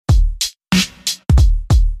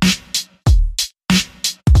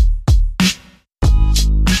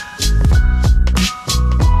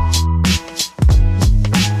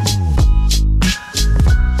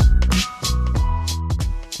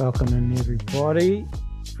Welcome in, everybody.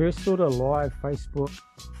 First sort of live Facebook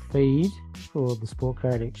feed for the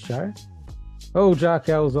Sportcodex show. Oh,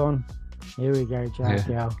 Jarkel's on. Here we go, Jarkel.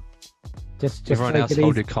 Yeah. Just Everyone take else it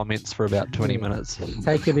hold easy. your comments for about 20 minutes.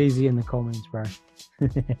 Take it easy in the comments, bro.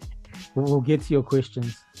 We'll get to your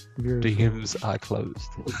questions. DMs are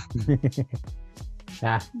closed.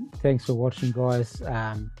 Thanks for watching, guys.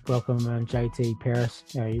 Welcome, JT, Paris.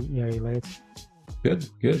 How are you lads?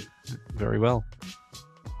 Good. Very well.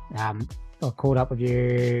 I caught up with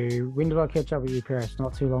you. When did I catch up with you, Paris?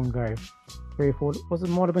 Not too long ago. 3 or 4.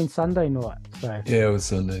 Might have been Sunday night. So Yeah, it was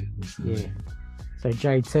Sunday. yeah. So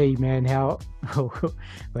JT, man, how? Well,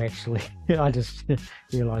 actually, I just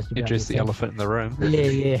realised you Address the elephant in the room.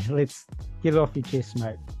 Yeah. Let's get it off your chest,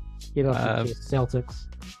 mate. Get it off your chest. Celtics.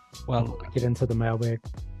 Well, Get into the mailbag.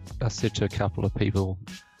 I said to a couple of people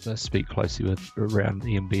that I speak closely with around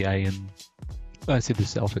the NBA, and I said the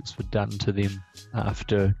Celtics were done to them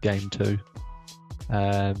after Game 2.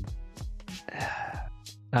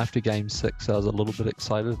 After Game 6, I was a little bit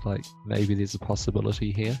excited, like maybe there's a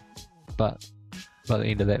possibility here. But by the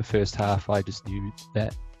end of that first half, I just knew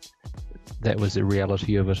that that was the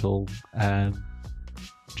reality of it all.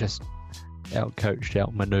 Just out-coached,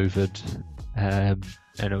 out-maneuvered, and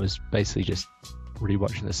it was basically just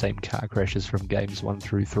rewatching the same car crashes from games 1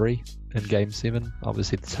 through 3 in Game 7.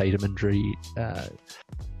 Obviously, the Tatum injury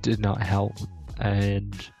did not help,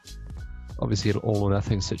 and obviously, an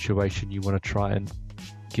all-or-nothing situation, you want to try and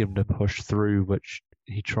get him to push through, which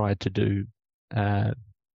he tried to do.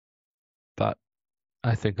 But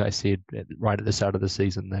I think I said right at the start of the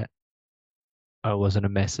season that I wasn't a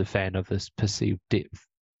massive fan of this perceived depth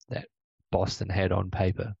that Boston had on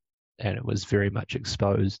paper, and it was very much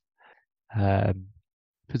exposed,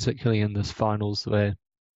 particularly in this finals where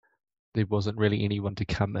there wasn't really anyone to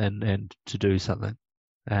come in and to do something.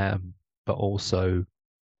 But also,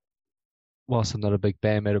 whilst I'm not a big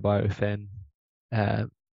Bam Adebayo fan,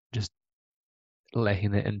 just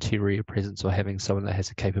lacking that interior presence or having someone that has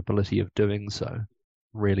a capability of doing so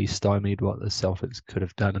really stymied what the Celtics could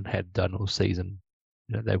have done and had done all season.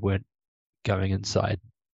 They weren't going inside,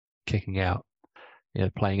 kicking out,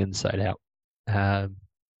 playing inside out. I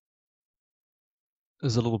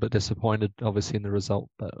was a little bit disappointed, obviously, in the result,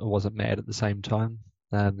 but I wasn't mad at the same time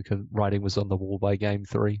because writing was on the wall by Game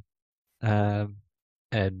 3.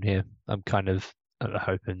 And yeah, I'm kind of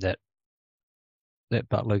hoping that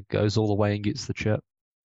Butler goes all the way and gets the chip.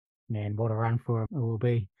 Man, what a run for it will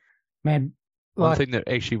be. Man, One thing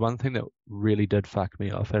that really did fuck me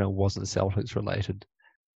off, and it wasn't Celtics related,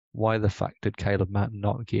 why the fuck did Caleb Martin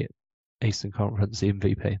not get Eastern Conference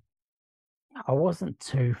MVP? I wasn't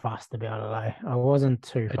too fussed about it, though. I wasn't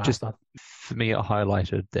too fussed. For me, it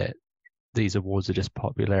highlighted that these awards are just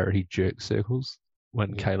popularity jerk circles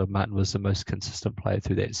when Caleb Martin was the most consistent player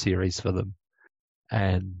through that series for them.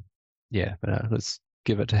 And yeah, let's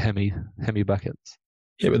give it to Hemi buckets.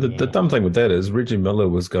 Yeah, but the dumb thing with that is Reggie Miller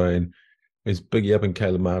was bigging up in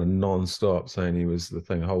Caleb Martin non-stop, saying he was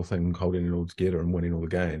the whole thing holding it all together and winning all the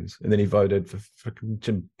games. And then he voted for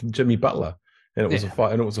Jimmy Butler, and it was a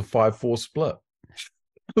 5-4 split.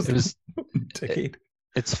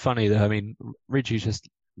 It's funny though. I mean, Reggie just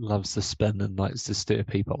loves to spin and likes to stir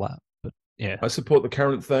people up. But yeah, I support the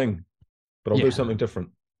current thing, but I'll do something different.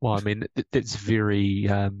 Well, I mean, it's very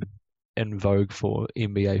in vogue for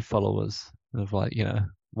NBA followers of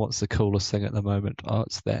what's the coolest thing at the moment? Oh,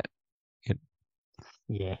 it's that.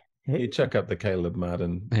 Yeah. You check up the Caleb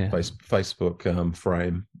Martin Facebook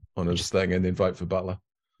frame on his thing and then vote for Butler.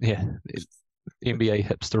 Yeah. NBA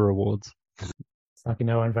hipster awards. It's like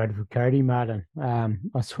no one voted for Cody Martin.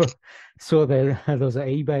 I saw that there was an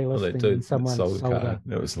eBay listing and someone sold it.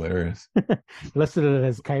 It was hilarious. Listed it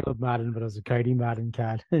as Caleb Martin, but it was a Cody Martin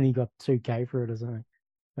card, and he got $2,000 for it or something.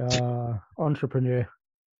 Entrepreneur.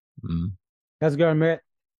 How's it going, Matt?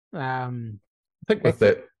 I think with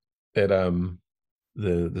that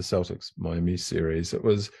the Celtics Miami series,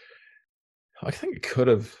 I think it could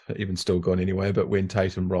have even still gone anyway, but when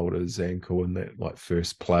Tatum rolled his ankle in that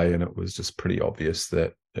first play, and it was just pretty obvious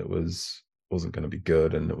that it wasn't going to be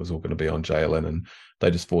good, and it was all going to be on Jalen, and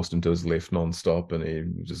they just forced him to his left nonstop, and he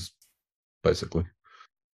just basically.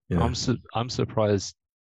 I'm surprised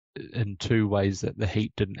in two ways that the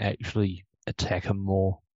Heat didn't actually attack him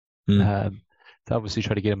more. They obviously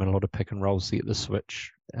tried to get him in a lot of pick and rolls to get the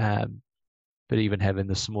switch, but even having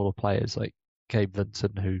the smaller players like Gabe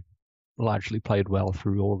Vincent, who largely played well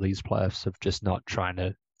through all of these playoffs, of just not trying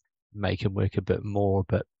to make him work a bit more.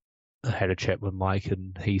 But I had a chat with Mike,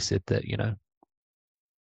 and he said that,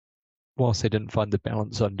 whilst they didn't find the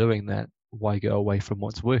balance on doing that, why go away from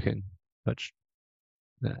what's working? Which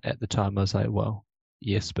at the time I was like, well,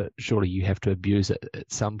 yes, but surely you have to abuse it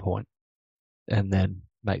at some point, and then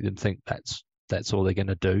make them think that's all they're going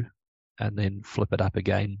to do, and then flip it up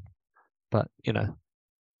again. But it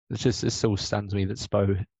still stuns me that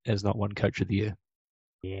Spo has not won Coach of the Year.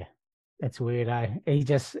 Yeah, it's weird, eh? I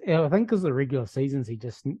think because the regular seasons,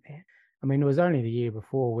 I mean, it was only the year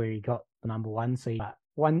before where he got the number one seed. But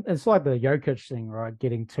it's like the Jokic thing, right?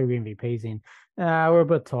 Getting 2 MVPs in. We're a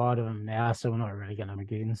bit tired of him now, so we're not really going to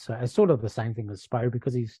again. So it's sort of the same thing as Spo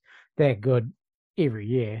because he's that good every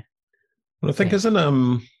year. Well, I think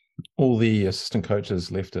isn't all the assistant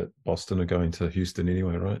coaches left at Boston are going to Houston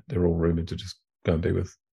anyway, right? They're all rumored to just go and be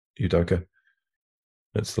with Udoka.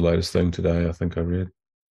 That's the latest thing today, I think I read.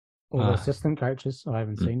 All the assistant coaches, I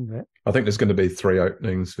haven't seen that. I think there's going to be 3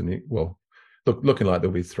 openings for looking like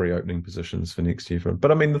there'll be 3 opening positions for next year.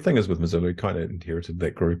 But I mean, the thing is with Missoula, he kind of inherited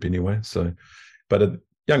that group anyway. So, but a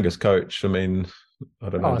youngest coach, I mean, I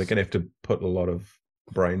don't know. They're going to have to put a lot of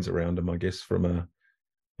brains around him, I guess, from a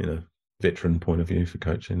veteran point of view for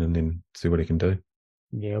coaching, and then see what he can do.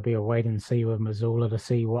 Yeah, it'll be a wait and see with Missoula to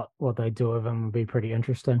see what they do with him. Would be pretty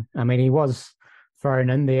interesting. I mean, he was thrown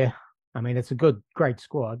in there. I mean, it's a great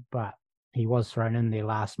squad, but he was thrown in there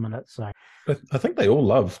last minute. So I think they all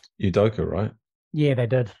loved Udoka, right? Yeah, they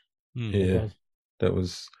did. Yeah, that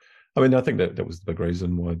was. I mean, I think that was the big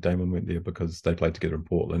reason why Damon went there, because they played together in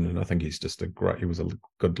Portland, and I think he's just he was a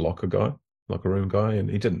good locker room guy, and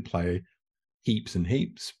he didn't play heaps and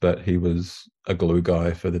heaps, but he was a glue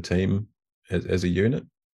guy for the team as a unit,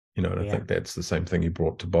 and I think that's the same thing he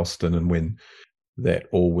brought to Boston. And when that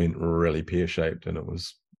all went really pear-shaped and it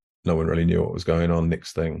was no one really knew what was going on,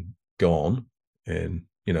 next thing gone, and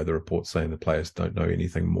the reports saying the players don't know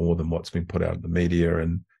anything more than what's been put out in the media,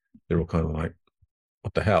 and they're all kind of like,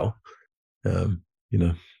 what the hell?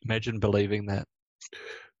 Imagine believing that.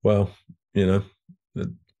 Well,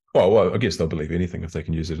 I guess they'll believe anything if they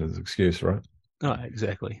can use it as an excuse, right? Oh,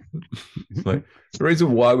 exactly. Like, the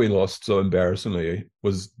reason why we lost so embarrassingly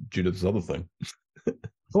was due to this other thing. Of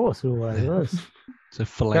course, it always is. So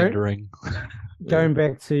philandering. Going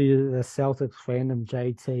back to the Celtics fandom,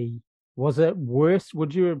 JT, was it worse?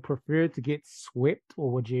 Would you have preferred to get swept, or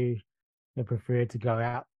would you have preferred to go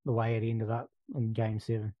out the way it ended up in Game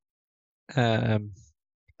 7? In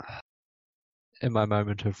my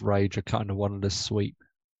moment of rage, I kind of wanted a sweep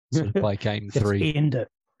sort of by Game 3. Just end it.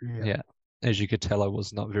 Yeah. As you could tell, I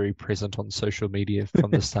was not very present on social media from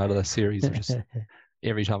the start of the series. Just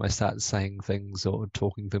every time I start saying things or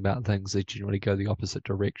talking about things, they generally go the opposite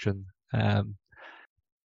direction. But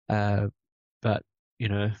I'd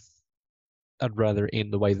rather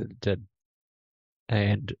end the way that it did.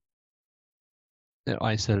 And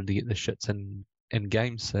I started to get the shits in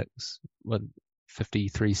Game 6 with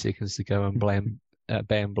 53 seconds to go, and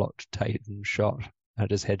Bam blocked Tate and shot. I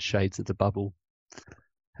just had shades of the bubble.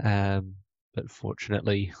 But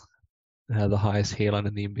fortunately, the highest hairline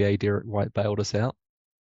in the NBA, Derek White, bailed us out.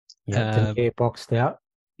 Yeah, didn't get boxed out,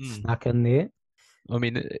 snuck in there. I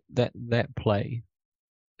mean, that play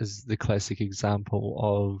is the classic example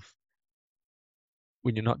of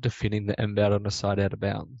when you're not defending the inbound on a side out of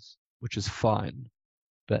bounds, which is fine,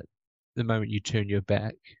 but the moment you turn your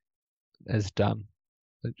back, as done,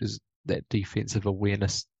 it is that defensive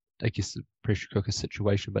awareness, I guess, the pressure cooker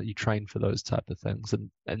situation, but you train for those type of things,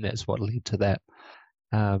 and that's what led to that.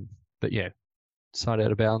 But yeah, side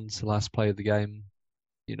out of bounds, the last play of the game,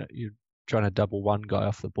 you're trying to double one guy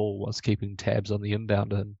off the ball whilst keeping tabs on the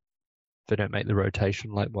inbound, and if they don't make the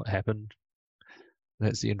rotation like what happened,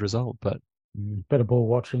 that's the end result. But bit of ball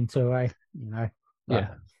watching too, eh? Yeah,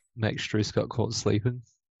 Max Strus got caught sleeping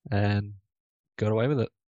and got away with it.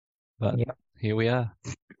 But here we are.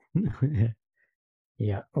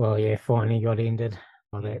 Yeah, well, finally got ended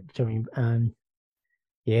by that Jimmy. In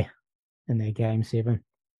their Game 7.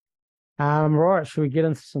 Right, should we get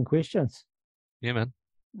into some questions? Yeah, man.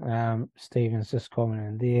 Steven's just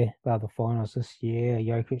commenting there about the finals this year.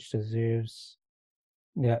 Jokic deserves.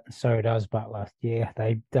 Yeah, so does Butler. Yeah,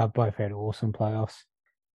 they both had awesome playoffs.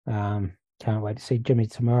 Can't wait to see Jimmy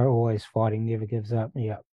tomorrow. Always fighting, never gives up.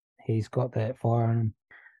 Yeah, he's got that fire in him.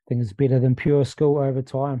 I think it's better than pure skill over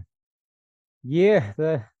time. Yeah,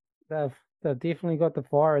 they've definitely got the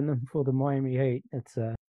fire in them for the Miami Heat. It's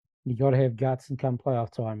you got to have guts and come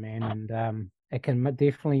playoff time, man, and it can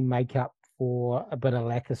definitely make up for a bit of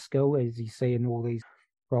lack of skill, as you see in all these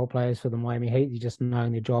role players for the Miami Heat. You're just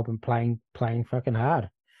knowing their job and playing fucking hard.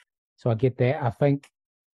 So I get that. I think,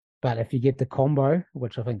 but if you get the combo,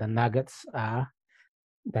 which I think the Nuggets are,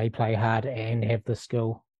 they play hard and have the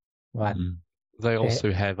skill. Like they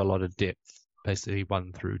also have a lot of depth, basically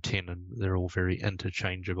 1 through 10, and they're all very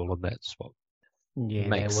interchangeable, and that's what Yeah, that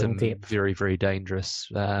makes wing him depth. very, very dangerous.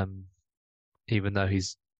 Even though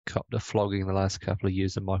he's copped a flogging the last couple of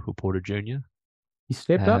years of Michael Porter Jr. He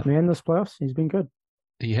stepped Uh, up, man, this playoffs. He's been good.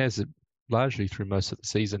 he has it largely through most of the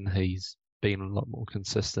season. He's been a lot more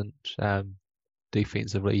consistent.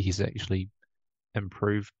 Defensively, he's actually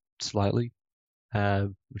improved slightly,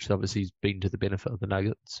 which obviously has been to the benefit of the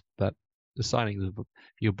Nuggets. But the signing of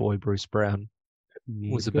your boy Bruce Brown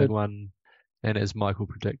was He's a big good. one, and as Michael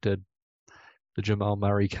predicted, the Jamal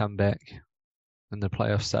Murray comeback and the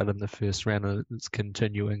playoffs started in the first round, and it's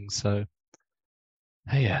continuing. So,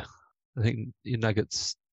 hey, yeah, I think your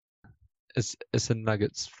Nuggets. It's a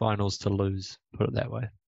Nuggets finals to lose. Put it that way.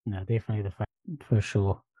 No, definitely for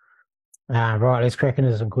sure. Right, let's crack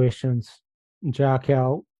into some questions.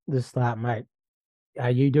 Jarkel, this start, mate.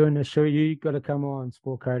 Are you doing a show? You got to come on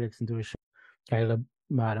Sportcodex and do a show. Caleb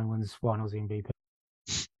Martin wins finals MVP.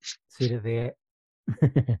 Said it there.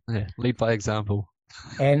 Yeah, lead by example.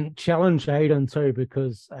 And challenge Aiden too,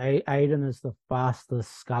 because Aiden is the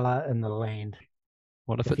fastest sculler in the land.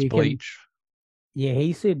 What if If it's you can, bleach? yeah,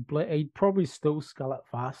 he said he'd probably still scull it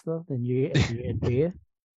faster than you if you had beer.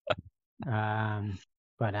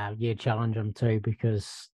 But yeah, challenge him too,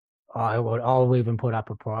 because I'll even put up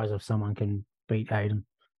a prize if someone can beat Aiden.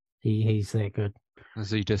 He's that good.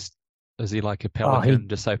 Is he like a Oh, pelican?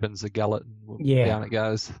 Just opens the gullet and yeah, down it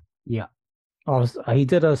goes. yeah. He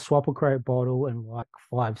did a swapper crate bottle in like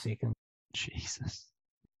 5 seconds. Jesus.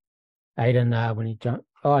 Aiden, when he jumped.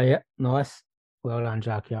 Oh yeah, nice. Well done,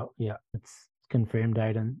 Jackie. Yeah, it's confirmed,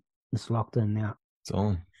 Aiden. It's locked in now. It's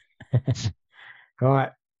on. All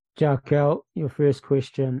right, Jarkel, your first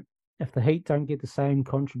question. If the Heat don't get the same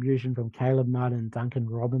contribution from Caleb Martin and Duncan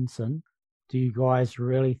Robinson, do you guys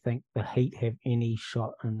really think the Heat have any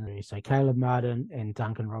shot in the So Caleb Martin and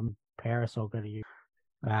Duncan Robinson, Paris, I'll go to you.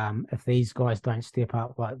 If these guys don't step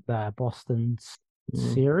up like the Boston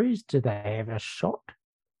series, do they have a shot?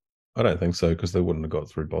 I don't think so, because they wouldn't have got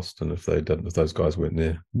through Boston if they didn't. If those guys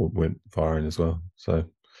weren't firing as well. So,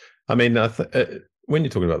 I mean, when you're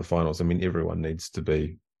talking about the finals, I mean, everyone needs to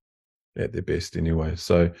be at their best anyway.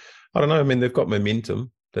 So, I don't know. I mean, they've got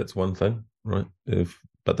momentum. That's one thing, right?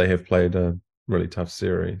 But they have played a really tough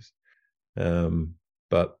series.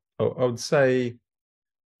 But I would say,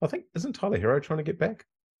 I think, isn't Tyler Hero trying to get back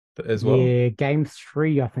as well? Yeah, game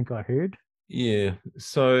 3, I think I heard. Yeah.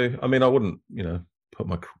 So, I mean, I wouldn't, put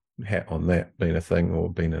my hat on that being a thing, or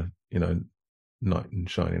being a, knight in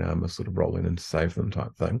shining armor sort of rolling in to save them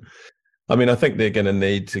type thing. I mean, I think they're going to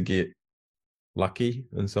need to get lucky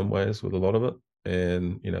in some ways with a lot of it.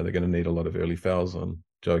 And, they're going to need a lot of early fouls on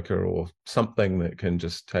Joker, or something that can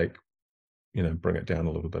just bring it down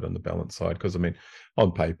a little bit on the balance side. Because, I mean,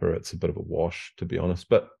 on paper, it's a bit of a wash, to be honest.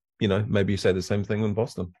 But, maybe you say the same thing in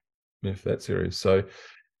Boston, for that series. So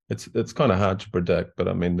it's kind of hard to predict. But,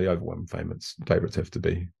 I mean, the overwhelming favorites have to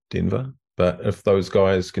be Denver. But if those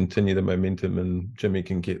guys continue the momentum and Jimmy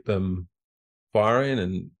can get them firing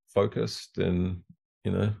and focused and,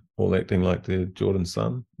 all acting like they're Jordan's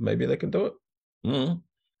son, maybe they can do it.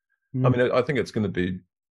 I mean, I think it's going to be,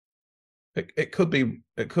 it could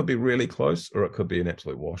be really close, or it could be an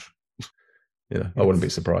absolute wash. I wouldn't be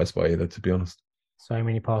surprised by either, to be honest. So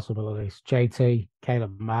many possibilities. JT,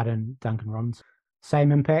 Caleb Martin, Duncan Robinson.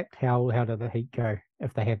 Same impact? How do the Heat go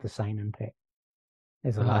if they have the same impact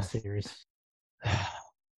as the last series?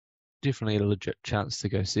 Definitely a legit chance to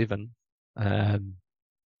go 7.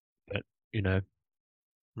 But,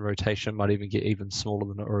 rotation might even get even smaller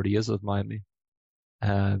than it already is with Miami.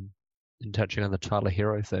 And touching on the Tyler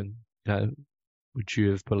Hero thing, would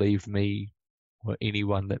you have believed me or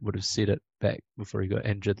anyone that would have said it back before he got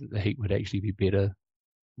injured that the Heat would actually be better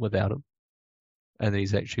without him? And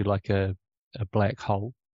he's actually like a black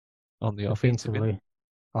hole on the offensive end.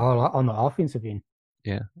 Oh, on the offensive end.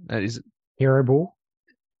 Yeah. He's hero ball.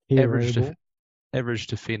 Average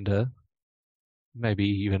defender, maybe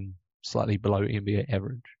even slightly below NBA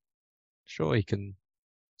average. Sure, he can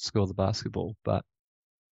score the basketball, but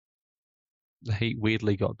the Heat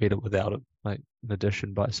weirdly got better without him, like in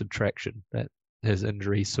addition by subtraction. That his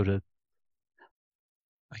injury sort of,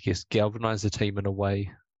 I guess, galvanized the team in a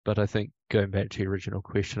way. But I think, going back to your original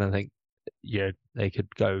question, I think, yeah, they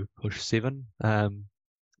could go push 7,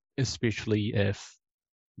 especially if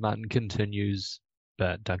Martin continues,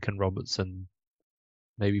 but Duncan Robertson,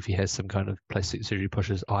 maybe if he has some kind of plastic surgery,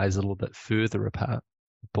 pushes his eyes a little bit further apart,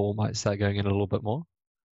 the ball might start going in a little bit more.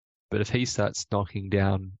 But if he starts knocking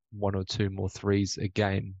down 1 or 2 more threes a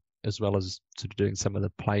game, as well as sort of doing some of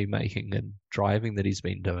the playmaking and driving that he's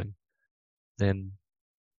been doing, then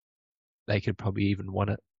they could probably even win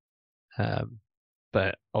it.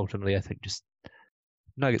 But ultimately, I think just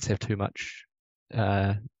Nuggets have too much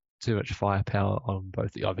too much firepower on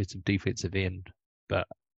both the offensive defensive end, but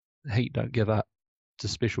Heat don't give up. It's a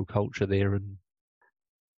special culture there, and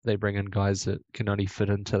they bring in guys that can only fit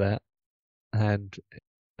into that, and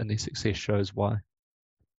their success shows why.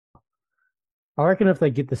 I reckon if they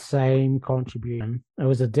get the same contribution, it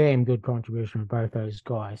was a damn good contribution from both those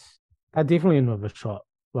guys. They're definitely in with a shot.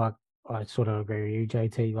 Like, I sort of agree with you,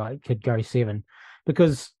 JT. Like, could go 7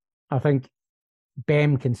 because I think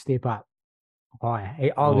Bam can step up higher. He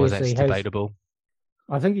obviously that's debatable.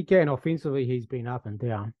 I think he can. Offensively, he's been up and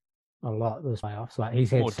down a lot this playoffs. Like,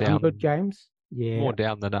 he's had More some down, good games. Yeah. more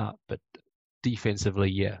down than up, but defensively,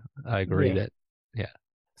 yeah, I agree that. Yeah.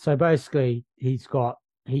 So basically, he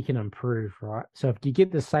can improve, right? So if you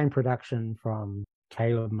get the same production from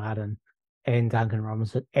Caleb Martin and Duncan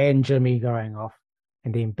Robinson and Jimmy going off,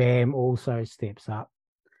 and then Bam also steps up,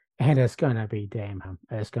 and it's going to be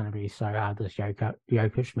it's going to be so hard, this Jokic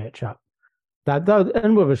matchup. They're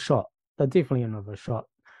in with a shot. They're definitely in with a shot.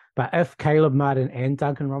 But if Caleb Martin and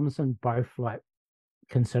Duncan Robinson both like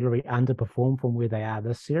considerably underperform from where they are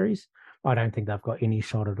this series, I don't think they've got any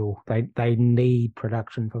shot at all. They need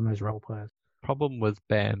production from those role players. Problem with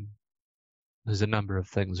Bam, there's a number of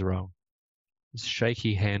things wrong. His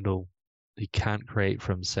shaky handle, he can't create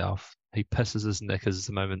for himself. He pisses his knickers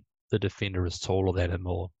the moment the defender is taller than him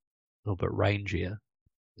or a little bit rangier.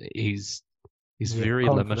 He's very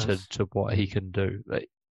limited to what he can do. Like,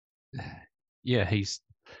 yeah, he's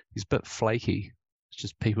a bit flaky. It's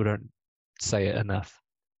just people don't say it enough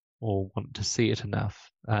or want to see it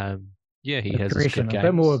enough. Yeah, he has his good games. A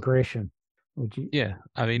bit more aggression. Would you? Yeah,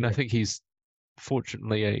 I mean, I think he's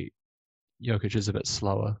fortunately Jokic is a bit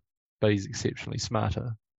slower, but he's exceptionally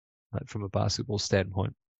smarter, like from a basketball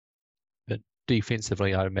standpoint. But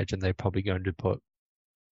defensively, I imagine they're probably going to put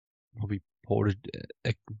Porter,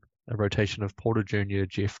 a rotation of Porter Jr.,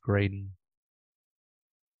 Jeff Green,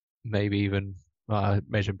 maybe even I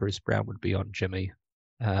imagine Bruce Brown would be on Jimmy.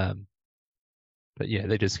 But yeah,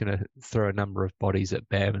 they're just going to throw a number of bodies at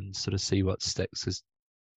Bam and sort of see what sticks, because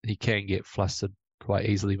he can get flustered quite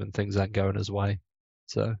easily when things aren't going his way.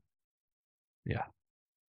 So, yeah.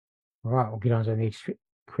 All right, we'll get on to the next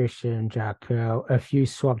question, Jarkel. If you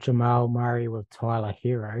swap Jamal Murray with Tyler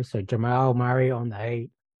Hero, so Jamal Murray on the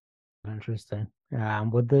Heat, interesting.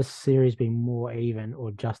 Would this series be more even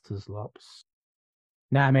or just as lops?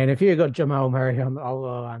 Nah, man, if you got Jamal Murray on the,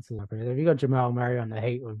 I'll answer that. If you got Jamal Murray on the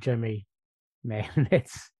Heat with Jimmy, man,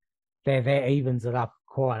 that evens it up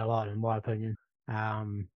quite a lot, in my opinion.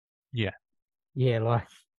 Yeah, like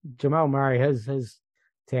Jamal Murray, his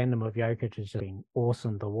tandem with Jokic has just been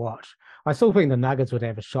awesome to watch. I still think the Nuggets would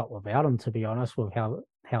have a shot without him, to be honest, with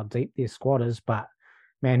how deep their squad is. But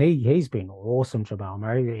man, he's been awesome, Jamal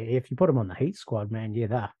Murray. If you put him on the Heat squad, man,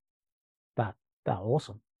 yeah, they're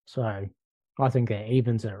awesome. So I think that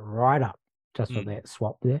evens it right up just for that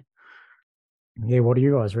swap there. Yeah, what do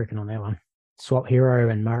you guys reckon on that one? Swap Hero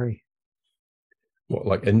and Murray. What,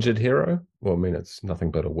 like injured Hero? Well, I mean, it's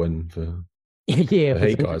nothing but a win for the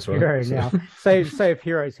Heat guys, right? Hero now. Say if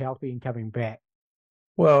Hero's healthy and coming back.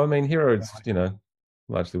 Well, I mean, Hero's,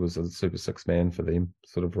 largely was a Super Six man for them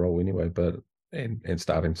sort of role anyway, but and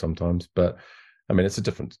starting sometimes. But I mean, it's a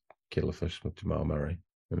different kettle of fish with Jamal Murray.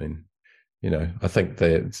 I mean, I think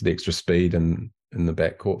that the extra speed in the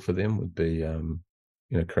backcourt for them would be,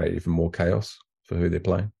 create even more chaos for who they're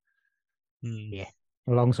playing. Yeah,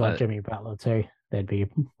 alongside Jimmy Butler too, that'd be a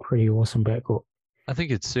pretty awesome backcourt. I think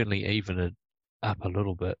it's certainly even it up a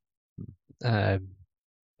little bit.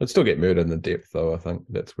 It'd still get murdered in the depth, though. I think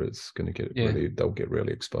that's where it's going to get they'll get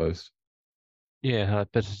really exposed. Yeah,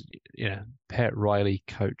 but Pat Riley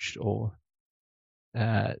coached or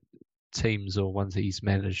teams or ones that he's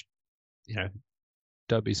managed.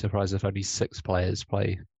 Don't be surprised if only 6 players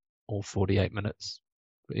play all 48 minutes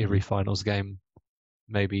for every finals game.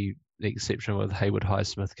 Maybe the exception with Hayward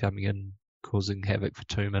Highsmith coming in, causing havoc for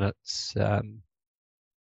 2 minutes.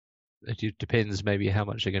 It depends maybe how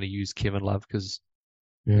much they're going to use Kevin Love, because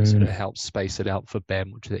it sort of helps space it out for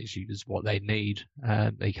Bam, which actually is what they need.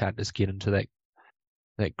 They can't just get into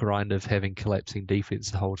that grind of having collapsing defense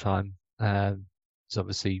the whole time. It's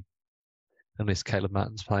obviously, unless Caleb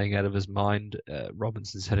Martin's playing out of his mind,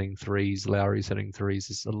 Robinson's hitting threes, Lowry's hitting threes.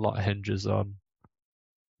 There's a lot hinges on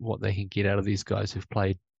what they can get out of these guys who've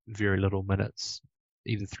played very little minutes,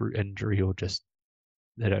 either through injury or just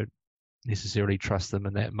they don't necessarily trust them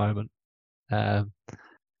in that moment. I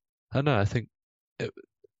don't know. I think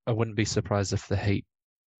I wouldn't be surprised if the Heat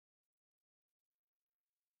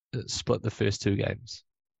split the first 2 games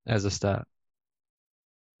as a start.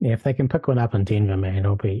 Yeah, if they can pick one up in Denver, man,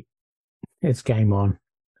 it's game on.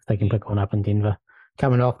 If they can pick one up in Denver,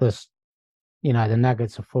 coming off this the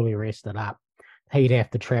Nuggets are fully rested up. He'd have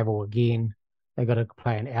to travel again. They got to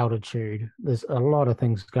play in altitude. There's a lot of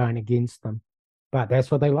things going against them, but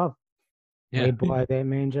that's what they love. Yeah. Led by that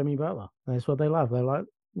man Jimmy Butler. That's what they love. They like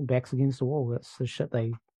backs against the wall. That's the shit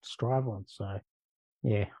they strive on. So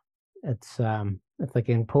yeah, it's if they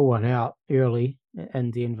can pull one out early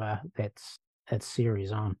in Denver, that's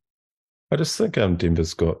series on. I just think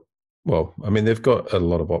Denver's got, well, I mean, they've got a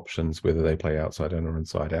lot of options whether they play outside in or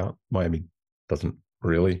inside out. Miami doesn't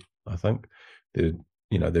really, I think. They've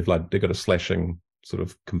got a slashing sort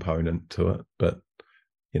of component to it, but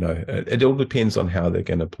it all depends on how they're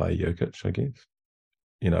going to play Jokic, I guess.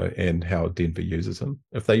 And how Denver uses him.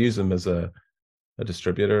 If they use him as a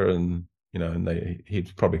distributor, and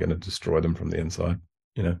he's probably going to destroy them from the inside.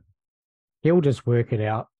 He'll just work it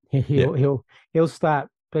out. He'll Yeah. he'll start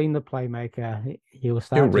being the playmaker. He'll He'll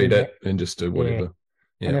start read doing it and just do whatever.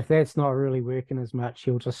 Yeah. And if that's not really working as much,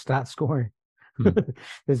 he'll just start scoring. Hmm.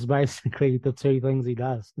 This is basically the two things he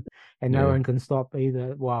does. And no Yeah. one can stop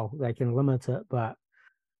either. Well, they can limit it, but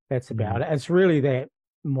that's about Hmm. it. It's really that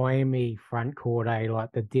Miami front court,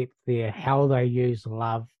 like the depth there, how they use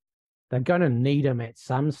Love. They're going to need him at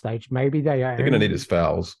some stage. Maybe they are. They're going to need his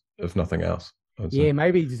fouls, if nothing else. Yeah,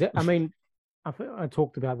 maybe. I mean, I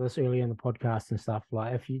talked about this earlier in the podcast and stuff.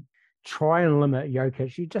 Like, if you try and limit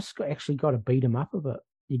Jokic, you just actually got to beat him up a bit.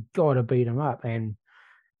 You got to beat him up, and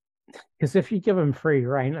because if you give him free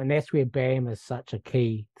reign, and that's where Bam is such a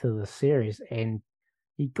key to the series, and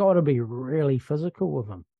you got to be really physical with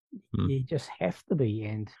him. You just have to be,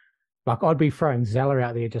 and like I'd be throwing Zeller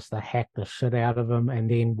out there just to hack the shit out of him, and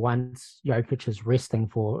then once Jokic is resting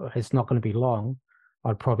for, it's not going to be long.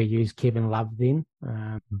 I'd probably use Kevin Love then.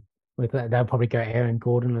 With that, they'll probably go Aaron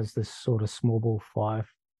Gordon as this sort of small ball five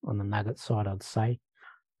on the Nuggets side, I'd say.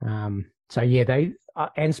 So yeah, they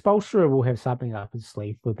and Spoelstra will have something up his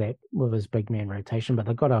sleeve with his big man rotation, but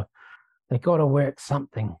they got to work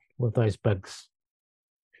something with those bigs.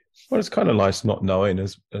 Well, it's kind of nice not knowing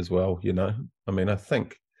as well. I mean, I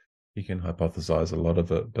think you can hypothesize a lot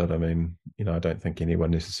of it, but I mean, I don't think anyone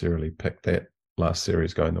necessarily picked that last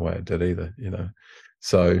series going the way it did either.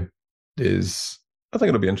 So I think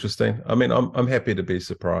it'll be interesting. I mean, I'm happy to be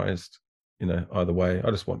surprised. Either way,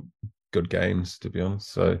 I just want good games, to be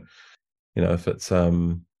honest. So, if it's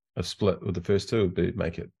a split with the first two, would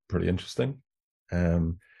make it pretty interesting.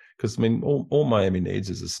 Because I mean, all Miami needs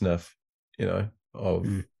is a sniff. Of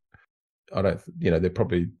I don't. They're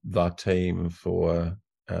probably the team for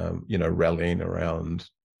rallying around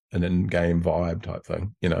an in-game vibe type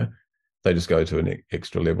thing. They just go to an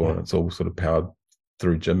extra level, and it's all sort of powered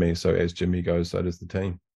through Jimmy. So as Jimmy goes, so does the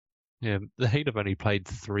team. Yeah, the Heat have only played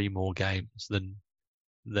 3 more games than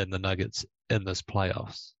the Nuggets in this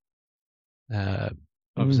playoffs.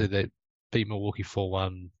 Obviously, they beat Milwaukee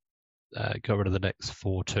 4-1, got rid of the Knicks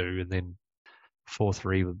 4-2, and then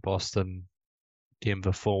 4-3 with Boston,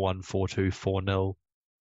 Denver 4-1, 4-2,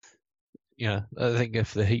 4-0. I think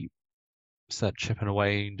if the Heat start chipping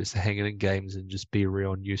away and just hanging in games and just be a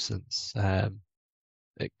real nuisance,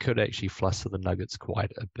 it could actually fluster the Nuggets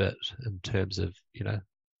quite a bit in terms of,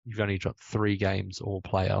 you've only got 3 games all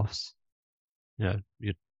playoffs. You're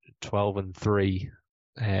 12-3,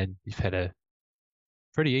 and you've had a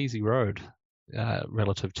pretty easy road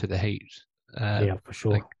relative to the Heat. Yeah, for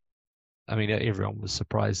sure. I mean, everyone was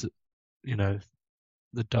surprised that,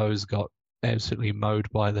 the Does got absolutely mowed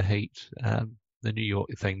by the Heat. The New York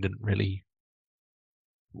thing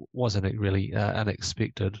wasn't really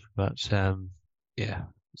unexpected, but yeah,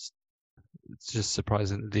 it's just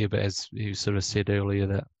surprising there. But as you sort of said earlier,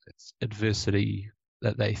 that it's adversity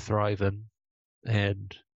that they thrive in,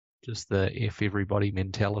 and just the F everybody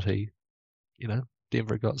mentality.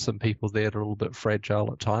 Denver got some people there that are a little bit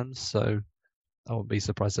fragile at times, so I wouldn't be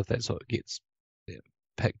surprised if that's what gets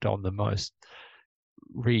picked on the most.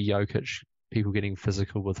 Jokic, people getting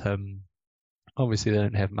physical with him. Obviously, they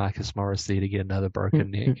don't have Marcus Morris there to get another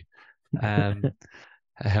broken neck.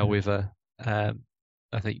 However,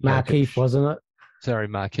 I think Markeith, wasn't it? Sorry,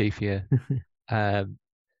 Markeith, yeah.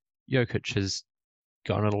 Jokic has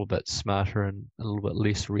gotten a little bit smarter and a little bit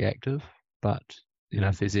less reactive, but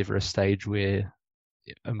if there's ever a stage where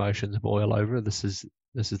emotions boil over, this is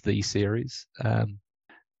the series.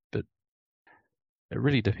 But it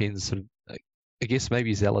really depends. Sort of, I guess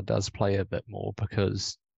maybe Zeller does play a bit more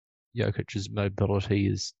because Jokic's mobility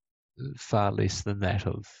is far less than that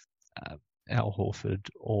of Al Horford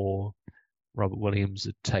or Robert Williams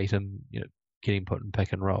or Tatum. Getting put in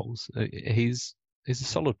pick and rolls. He's a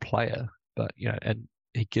solid player, but and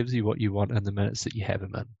he gives you what you want in the minutes that you have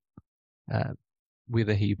him in.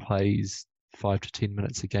 Whether he plays 5 to 10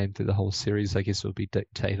 minutes a game through the whole series, I guess, will be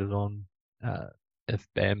dictated on if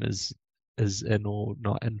Bam is in or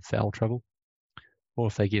not in foul trouble, or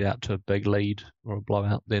if they get out to a big lead or a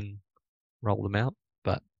blowout, then roll them out.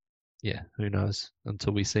 But yeah, who knows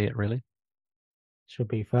until we see it really. Should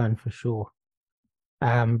be fun for sure.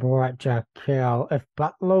 Right, Jackal. If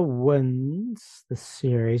Butler wins the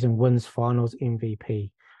series and wins finals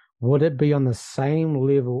MVP, would it be on the same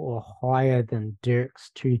level or higher than Dirk's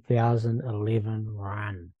 2011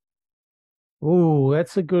 run? Ooh,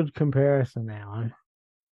 that's a good comparison, that one.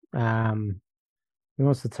 Who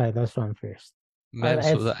wants to take this one first?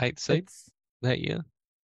 Mavs were the 8th seed that year.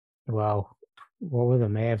 Well, what were the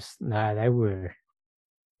Mavs? No,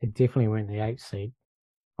 they definitely weren't the 8th seed.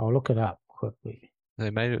 I'll look it up quickly. They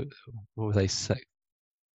made it, what were they, 6th?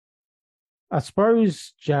 I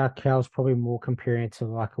suppose Jarkel's probably more comparing to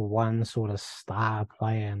like a one sort of star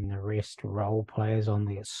player and the rest role players on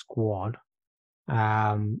their squad.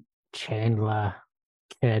 Chandler,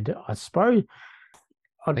 Kidd, I suppose.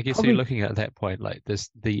 I guess you're looking at that point like this,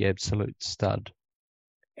 the absolute stud.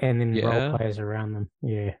 And then role players around them,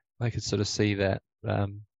 yeah. I could sort of see that.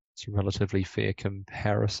 It's a relatively fair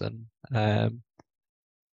comparison.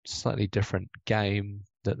 Slightly different game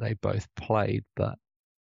that they both played, but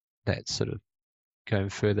that's sort of going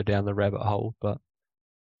further down the rabbit hole. But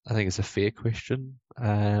I think it's a fair question.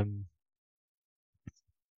 I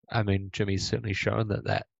mean, Jimmy's certainly shown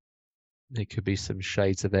that there could be some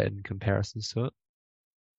shades of that in comparisons to it.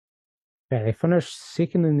 Yeah, they finished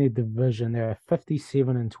second in their division. They were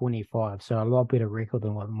 57-25, so a lot better record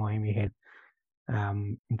than what Miami had.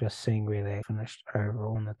 I'm just seeing where they finished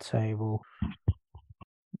overall on the table.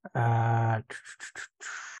 Who are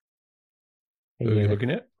you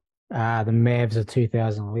looking at? The Mavs of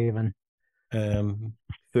 2011.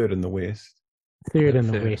 Third in the West. Third in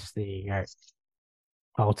the West, there you go.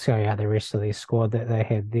 I'll tell you how the rest of their squad that they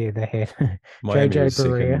had there. They had Miami JJ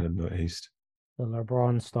Barea, second in the East. The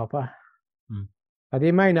LeBron stopper.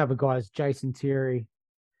 Their main other guys, Jason Terry,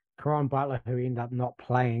 Caron Butler, who ended up not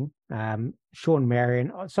playing, Sean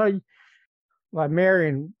Marion. So, like,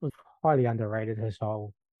 Marion was highly underrated his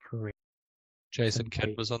whole career. Jason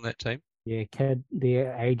Kidd was on that team. Yeah, Kidd,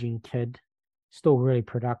 their aging Kidd. Still really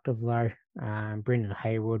productive, though. Brendan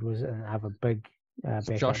Haywood was another big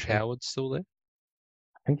backup. Josh Howard still there?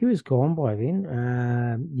 I think he was gone by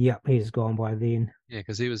then. Yep, he's gone by then. Yeah,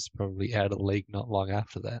 because he was probably out of the league not long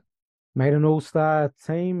after that. Made an all-star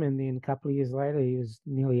team, and then a couple of years later, he was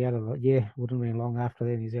nearly out of the... Yeah, wouldn't have been long after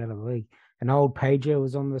that, he's out of the league. And old Pager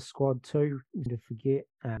was on the squad too, to forget.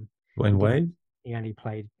 Wayne Wade? He only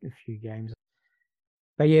played a few games.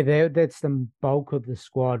 But yeah, that's the bulk of the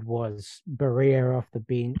squad was Barea off the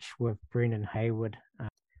bench with Brendan Haywood,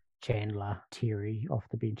 Chandler, Terry off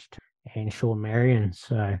the bench, and Sean Marion.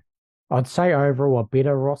 So I'd say overall a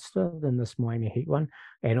better roster than this Miami Heat one,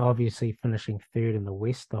 and obviously finishing third in the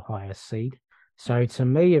West, the highest seed. So to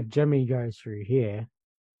me, if Jimmy goes through here,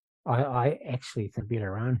 I actually think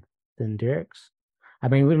better run than Dirk's. I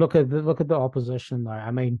mean, we look at the opposition though.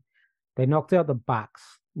 I mean, they knocked out the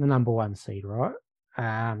Bucks, the number 1 seed, right?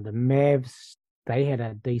 The Mavs, they had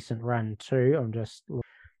a decent run too.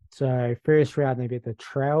 So first round they beat the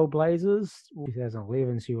Trailblazers,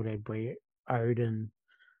 2011. So would have beat Odin.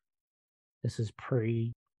 This is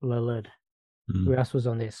pre-Lillard. Who else was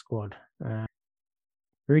on that squad?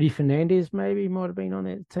 Rudy Fernandez maybe might have been on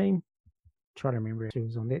that team. Trying to remember who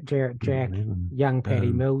was on that. Jarrett Jack, young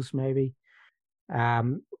Patty Mills maybe.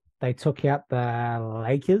 They took out the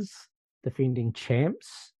Lakers, defending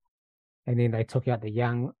champs, and then they took out the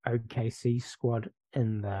young OKC squad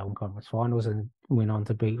in the conference finals and went on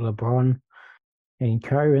to beat LeBron and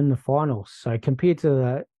Co in the finals. So compared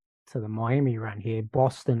to the Miami run here,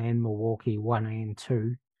 Boston and Milwaukee 1 and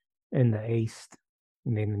 2 in the East,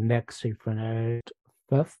 and then the Knicks who finished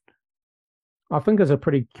 5th. I think it's a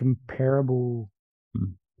pretty comparable.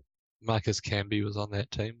 Marcus Camby was on that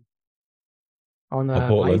team. On the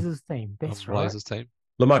Blazers team. That's right. Blazers team.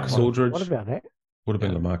 LaMarcus Aldridge. What about that? Would have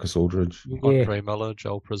been LaMarcus Aldridge. Yeah. Andre Miller,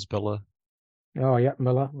 Joel Prisbilla. Oh, yeah,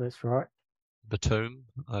 Miller. That's right. Batum,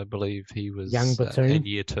 I believe he was young Batum in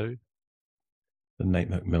year 2. The Nate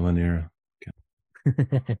McMillan era.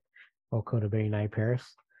 Or could have been Paris.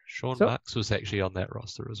 Sean Marks was actually on that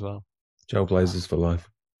roster as well. Joe Blazers for life.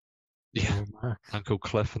 Yeah, Uncle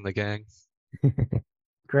Cliff and the gang.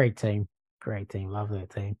 Great team. Love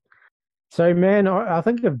that team. So, man, I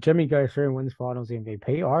think if Jimmy goes through and wins Finals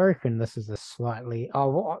MVP, I reckon this is a slightly...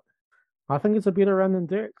 I think it's a better run than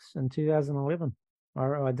Dirk's in 2011.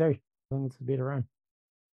 I do. I think it's a better run.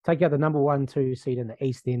 Take out the number 1, 2 seed in the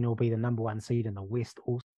East, then it'll be the number 1 seed in the West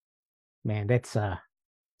also. Man, that's... It's a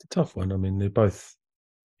tough one. I mean, they're both,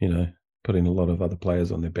 putting a lot of other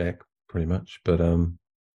players on their back, pretty much. But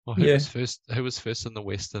Well, who yeah, was first? Who was first in the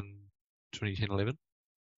West in 2010-11? Was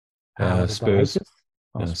it the Spurs, Lakers?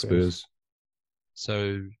 Oh, Spurs. Spurs.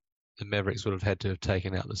 So the Mavericks would have had to have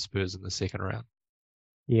taken out the Spurs in the second round.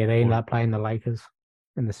 Yeah, they ended Or up playing the Lakers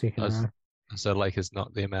in the second as- round. so Lakers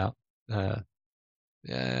knocked them out.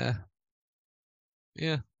 Yeah,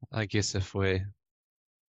 yeah. I guess if we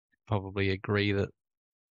probably agree that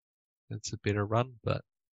it's a better run, but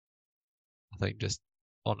I think just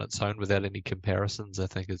on its own, without any comparisons, I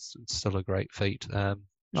think it's still a great feat. Oh,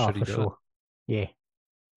 Should he for do it? sure. Yeah.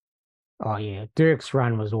 Oh, yeah. Dirk's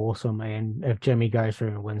run was awesome, and if Jimmy goes through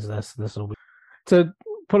and wins this will be. To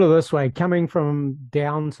put it this way, coming from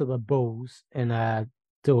down to the Bulls in a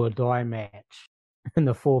do or die match in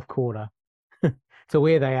the fourth quarter to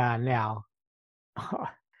where they are now,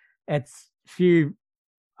 it's few.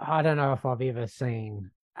 I don't know if I've ever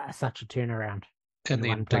seen such a turnaround And in the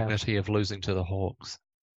one playoff. indignity of losing to the Hawks.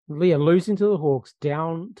 Leah losing to the Hawks,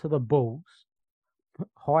 down to the Bulls,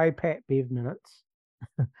 high Pat Bev minutes,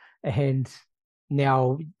 and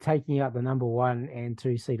now taking out the number 1 and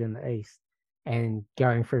 2 seed in the East and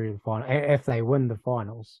going through the final. If they win the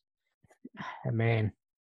finals, man,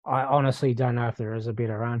 I honestly don't know if there is a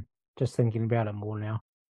better run. Just thinking about it more now.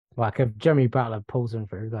 Like if Jimmy Butler pulls him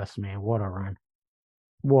through this, man, what a run.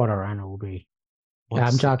 What a run it will be.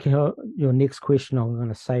 Jack, your next question, I'm going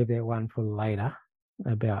to save that one for later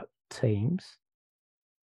about teams.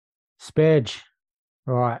 Spurge,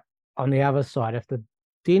 right. On the other side, if the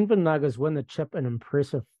Denver Nuggets win the chip in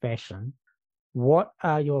impressive fashion, what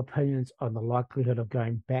are your opinions on the likelihood of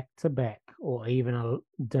going back-to-back or even a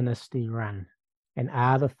dynasty run? And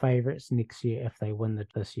are the favourites next year if they win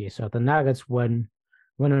this year? So if the Nuggets win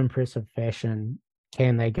in impressive fashion,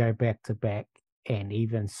 can they go back-to-back and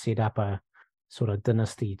even set up a sort of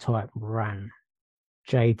dynasty type run?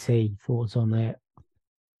 JT, thoughts on that?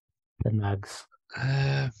 The Nugs.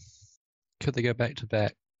 Could they go back to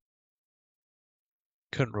back?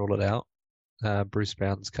 Couldn't rule it out. Bruce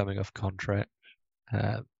Brown's coming off contract.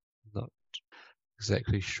 Not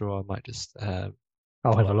exactly sure. I might just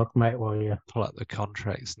I'll have a look, mate, while you pull up the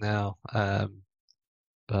contracts now.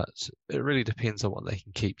 But it really depends on what they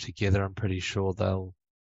can keep together. I'm pretty sure they'll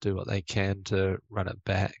do what they can to run it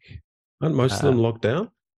back. Aren't most of them locked down?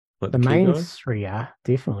 Like the key main guys? 3 are,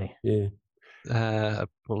 definitely. Yeah. I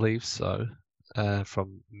believe so,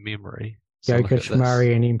 from memory. So Jokic,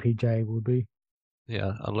 Murray, and MPJ will be.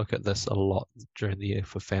 Yeah, I look at this a lot during the year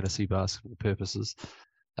for fantasy basketball purposes.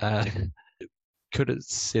 Could it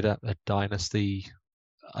set up a dynasty?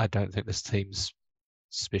 I don't think this team's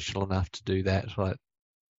special enough to do that. Like,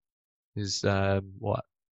 there's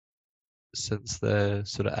since the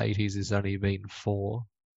sort of 80s, there's only been 4.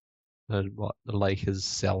 The Lakers,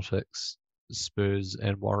 Celtics, Spurs,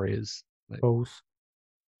 and Warriors. Bulls.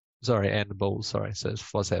 Sorry, and the Bulls. Sorry, so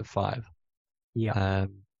was that 5? Yeah.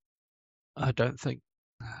 I don't think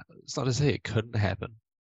it's not to say it couldn't happen.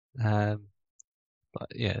 But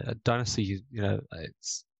yeah, a dynasty,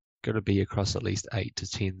 it's got to be across at least 8 to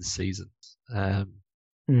 10 seasons. For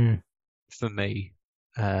me,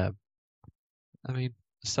 I mean,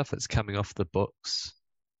 the stuff that's coming off the books,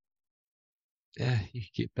 yeah, you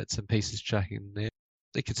could get bits and pieces chucking in there.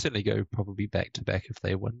 They could certainly go probably back to back if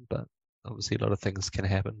they win, but obviously a lot of things can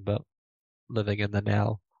happen. But living in the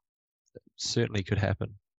now, it certainly could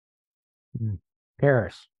happen.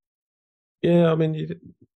 Paris. Yeah, I mean,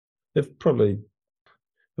 if I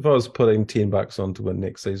was putting $10 on to win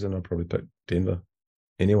next season, I'd probably pick Denver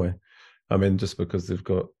anyway. I mean, just because they've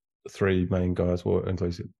got 3 main guys, well,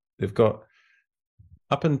 inclusive. They've got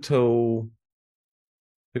up until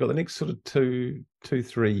they've got the next sort of 3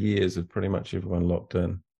 years of pretty much everyone locked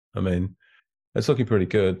in. I mean, it's looking pretty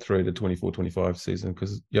good through the 24-25 season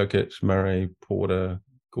because Jokic, Murray, Porter,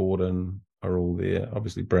 Gordon are all there.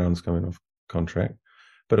 Obviously, Brown's coming off contract.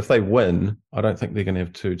 But if they win, I don't think they're going to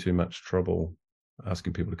have too much trouble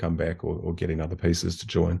asking people to come back or getting other pieces to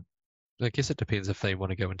join. I guess it depends if they want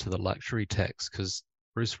to go into the luxury tax because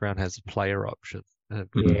Bruce Brown has a player option.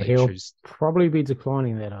 Yeah, he'll probably be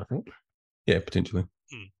declining that, I think. Yeah, potentially.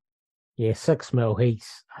 Yeah, $6 million.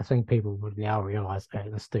 I think people would now realise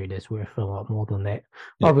that this dude is worth a lot more than that.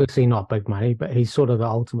 Yeah. Obviously not big money, but he's sort of the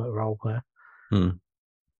ultimate role player.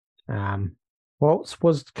 What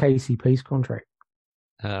was KCP's contract?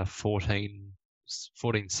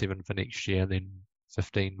 14-7 for next year, and then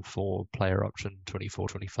 15 for player option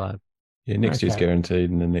 24-25. Yeah, next year's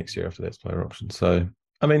guaranteed, and then next year after that's player option. So,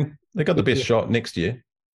 I mean, they got the best shot next year.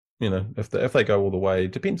 If they go all the way,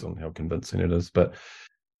 depends on how convincing it is. But,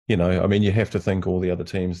 I mean, you have to think all the other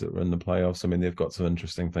teams that were in the playoffs. I mean, they've got some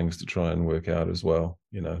interesting things to try and work out as well.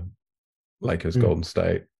 Lakers, Golden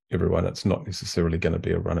State, everyone. It's not necessarily going to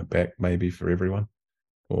be a run it back maybe for everyone,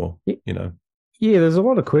 or Yeah, there's a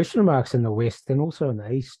lot of question marks in the West and also in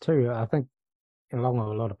the East too. I think along with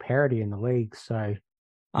a lot of parity in the league. So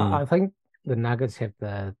I think the Nuggets have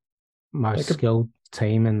the most skilled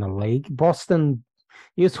team in the league. Boston,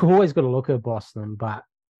 you've always got to look at Boston, but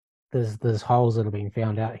there's holes that have been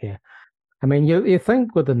found out here. I mean, you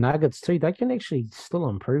think with the Nuggets too, they can actually still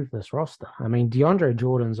improve this roster. I mean, DeAndre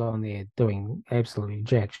Jordan's on there doing absolutely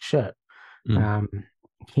jack shit.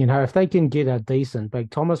 If they can get a decent big,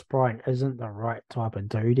 Thomas Bryant isn't the right type of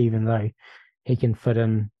dude, even though he can fit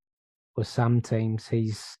in with some teams.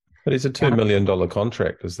 But he's a $2 million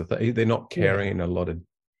contract. Is the thing? They're not carrying a lot of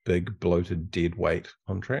big, bloated, dead weight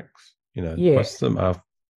contracts. Most of them are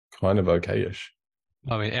kind of okay-ish.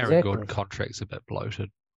 I mean, Aaron Gordon contract's a bit bloated,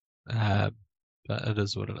 but it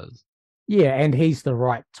is what it is. Yeah, and he's the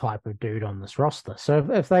right type of dude on this roster. So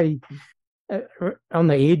if they on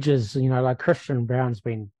the edges, like Christian Brown's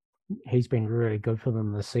he's been really good for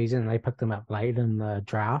them this season. They picked him up late in the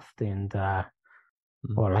draft and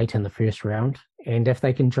or late in the first round. And if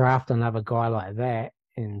they can draft another guy like that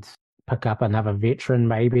and pick up another veteran,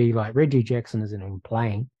 maybe like Reggie Jackson isn't even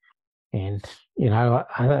playing. And,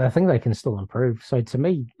 I think they can still improve. So to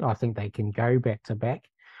me, I think they can go back to back.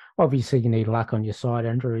 Obviously, you need luck on your side,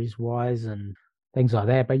 injuries wise, and things like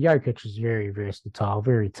that. But Jokic is very versatile,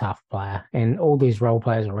 very tough player. And all these role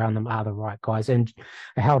players around them are the right guys. And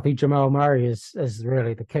a healthy Jamal Murray is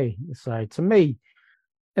really the key. So to me,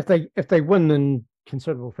 if they win in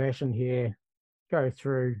considerable fashion here, go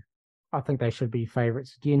through, I think they should be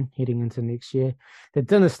favourites again heading into next year. The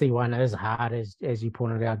dynasty one is hard, as you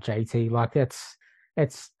pointed out, JT. Like it's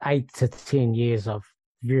 8 to 10 years of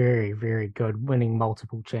very, very good, winning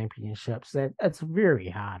multiple championships. It's very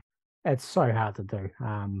hard. It's so hard to do.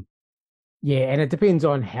 And it depends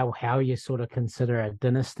on how you sort of consider a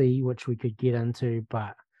dynasty, which we could get into.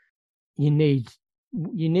 But you need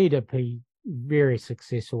to be very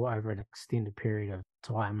successful over an extended period of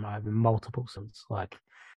time, over multiple seasons. Like.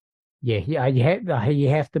 Yeah, you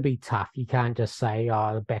have to be tough. You can't just say,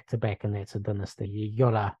 back to back and that's a dynasty. You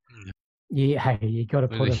gotta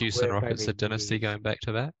put the Houston Rockets a dynasty going back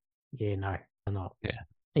to back. Yeah, no, they're not. Yeah,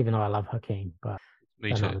 even though I love Hakeem, but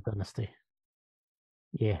me too. Not a dynasty.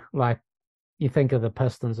 Yeah, like you think of the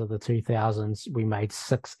Pistons of the 2000s, we made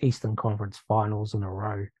 6 Eastern Conference Finals in a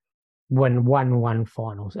row, win 1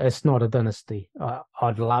 finals. It's not a dynasty.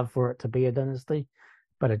 I'd love for it to be a dynasty.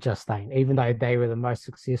 But it just ain't. Even though they were the most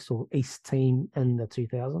successful East team in the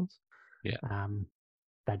 2000s. Yeah.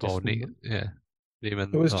 They just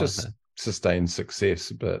Even it was just sustained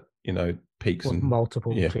success, but peaks and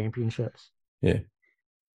multiple championships. Yeah.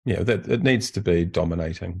 That it needs to be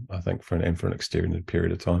dominating, I think, for an extended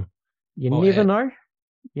period of time. You never know.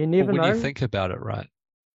 You never know. When you think about it, right?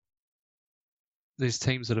 These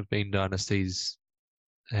teams that have been dynasties,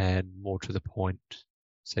 and more to the point,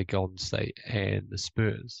 say Golden State and the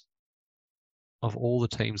Spurs, of all the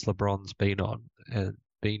teams LeBron's been on and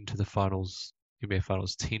been to the finals, NBA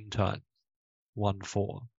finals 10 times, won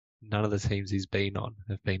 4. None of the teams he's been on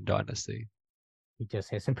have been dynasty. He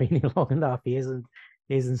just hasn't been here long enough. He hasn't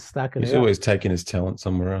stuck it. He's always taking his talent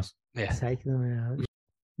somewhere else. Yeah, taking them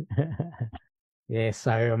out. Yeah,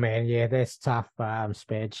 so man, that's tough,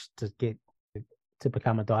 Spadge, to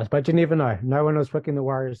become a dynasty. But you never know. No one was picking the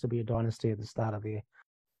Warriors to be a dynasty at the start of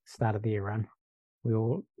their run. We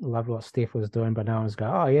all loved what Steph was doing, but no one's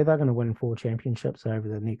going, they're going to win 4 championships over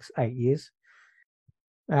the next 8 years.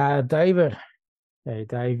 David. Hey,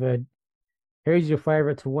 David. Who's your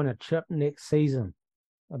favorite to win a chip next season?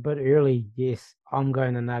 A bit early, yes. I'm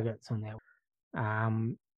going the Nuggets on that.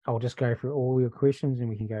 I'll just go through all your questions and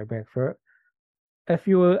we can go back for it. If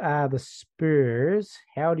you are the Spurs,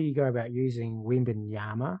 how do you go about using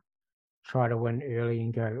Wembanyama? Try to win early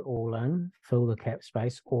and go all in, fill the cap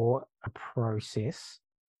space, or a process.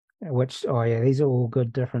 These are all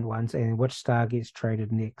good different ones. And which star gets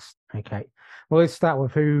traded next? Okay. Well, let's start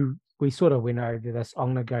with who we sort of went over this.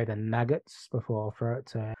 I'm going to go the Nuggets before I throw it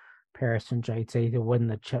to Paris and JT to win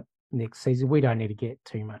the chip next season. We don't need to get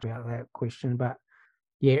too much about that question, but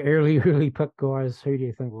early pick guys. Who do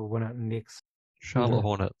you think will win it next? Charlotte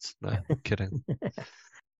Hornets. No, kidding.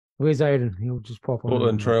 Where's Aiden? He'll just pop on.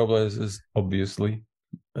 Portland Trailblazers, obviously.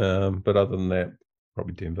 But other than that,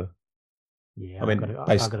 probably Denver. Yeah, I mean,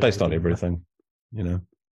 based on everything,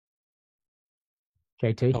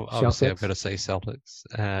 JT, obviously, I've got to say Celtics.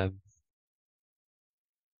 I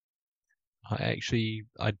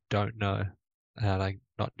don't know. And I'm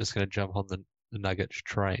not just going to jump on the Nuggets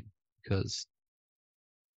train because,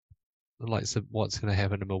 what's going to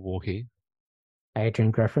happen to Milwaukee?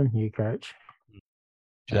 Adrian Griffin, new coach.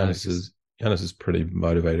 Giannis is pretty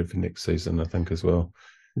motivated for next season, I think, as well.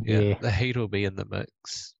 Yeah, the Heat will be in the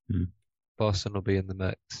mix. Boston will be in the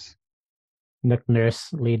mix. Nick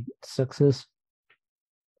Nurse led Sixers.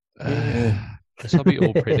 It's probably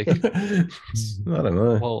all predicated. I don't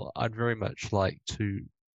know. Well, I'd very much like to.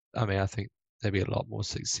 I mean, I think they'd be a lot more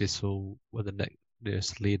successful with a Nick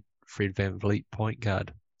Nurse-led Fred VanVleet point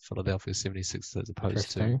guard, Philadelphia 76ers, as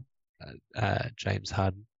opposed to James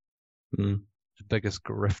Harden, the biggest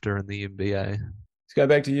grifter in the NBA. Let's go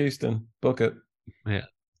back to Houston. Book it. Yeah.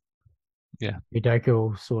 Udoka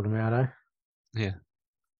will sort him out, eh? Yeah.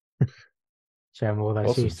 Show him all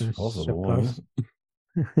those Houston possible.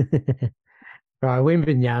 Right,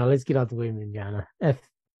 Wembanyama. Let's get on to Wembanyama.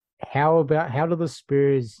 How do the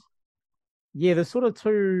Spurs? Yeah, there's sort of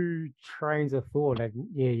two trains of thought. And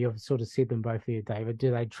yeah, you've sort of said them both here, David. Do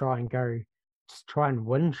they try and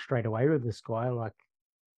win straight away with this guy? Like,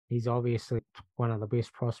 he's obviously one of the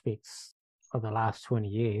best prospects of the last 20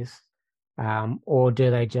 years. Or do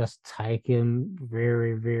they just take him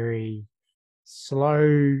very, very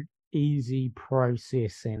slow, easy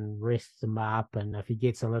process and rest him up? And if he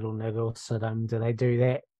gets a little niggle, sit him. Do they do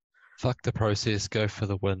that? Fuck the process. Go for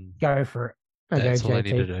the win. Go for it. Okay, That's all JT.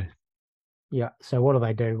 they need to do. Yeah. So what do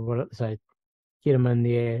they do? So get them in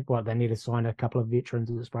there. They need to sign a couple of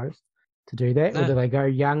veterans, I suppose, to do that, or do they go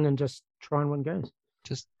young and just try and win games?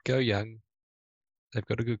 Just go young. They've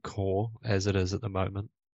got a good core as it is at the moment.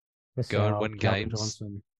 Go and win games.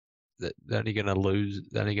 They're only going to lose.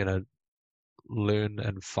 They're only going to learn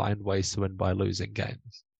and find ways to win by losing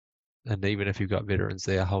games. And even if you've got veterans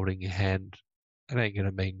there holding your hand, it ain't going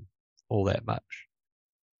to mean all that much.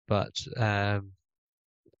 But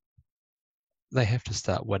they have to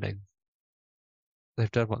start winning. They've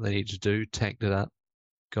done what they need to do, tanked it up,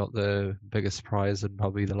 got the biggest prize in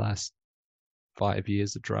probably the last 5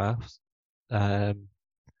 years of drafts. So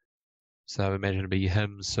imagine it'd be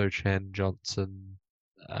him, Sochan, Johnson,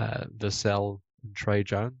 Vassell, and Trey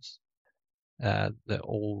Jones. They're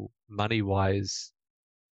all money-wise,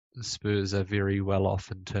 the Spurs are very well off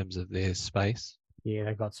in terms of their space. Yeah,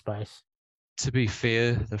 they got space. To be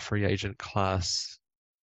fair, the free agent class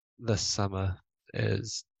this summer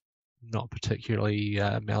is not particularly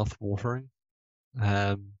mouth-watering.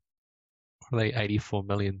 They 84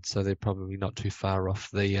 million, so they're probably not too far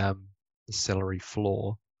off the salary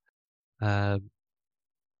floor. Yeah.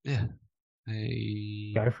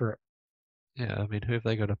 Go for it. Yeah, I mean, who have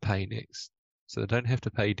they got to pay next? So they don't have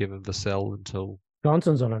to pay Devin Vassell until...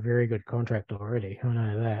 Johnson's on a very good contract already. I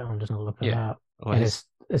know that. I'm just going to look it up. Well, and it's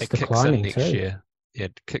declining kicks in next too. year. Yeah,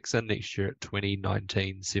 it kicks in next year at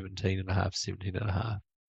 2019, 17.5.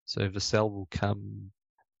 So Vassell will come...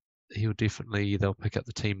 They'll pick up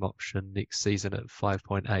the team option next season at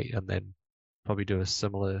 5.8 and then probably do a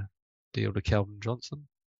similar deal to Calvin Johnson.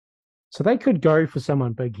 So they could go for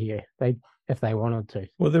someone big here, if they wanted to.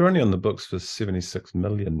 Well, they're only on the books for 76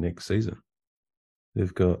 million next season.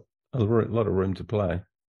 They've got a lot of room to play.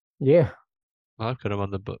 Yeah. I've got them on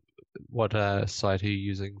the book. What site are you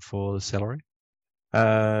using for the salary?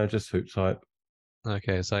 Just Hoop Site.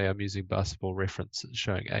 Okay, so I'm using Basketball Reference. It's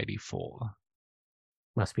showing 84.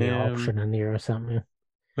 Must be an option in there or something.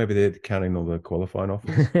 Maybe they're counting all the qualifying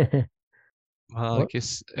offers. Well, I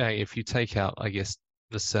guess if you take out,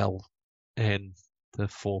 Vassell and the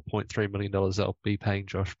 $4.3 million they'll be paying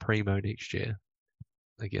Josh Primo next year,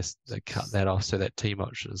 I guess they cut that off, so that team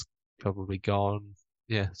option is probably gone.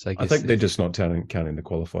 Yeah, so I think they're just not counting the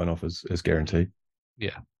qualifying offers as guaranteed.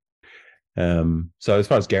 Yeah. So as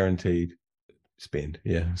far as guaranteed spend,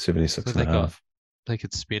 76.5. They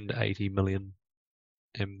could spend 80 million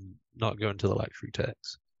and not go into the luxury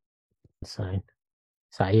tax. So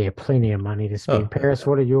yeah, plenty of money to spend. Paris,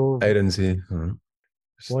 what are your... Aiden's here. Right.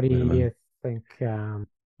 What do you think?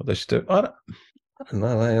 What they should do? I don't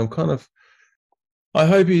know. I'm kind of... I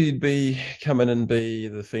hope he'd come in and be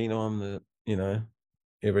the phenom that,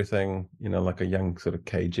 everything, like a young sort of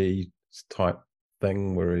KG type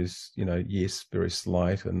thing, where he's, yes, very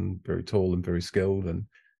slight and very tall and very skilled, and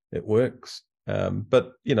it works.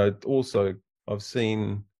 But, also I've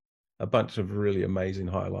seen a bunch of really amazing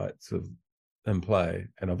highlights of him play,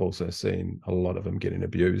 and I've also seen a lot of him getting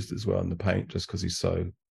abused as well in the paint just because he's so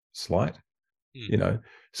slight,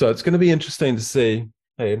 So it's going to be interesting to see.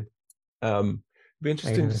 Be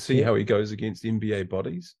interesting to see how he goes against NBA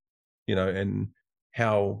bodies, and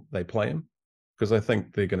how they play him, because I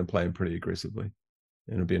think they're going to play him pretty aggressively.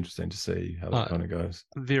 And it'll be interesting to see how that kind of goes.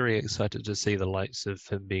 I'm very excited to see the likes of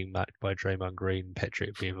him being marked by Draymond Green,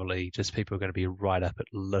 Patrick Beverley. Just people are going to be right up at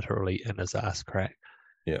literally in his ass crack.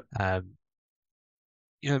 Yeah.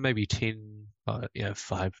 Maybe 10,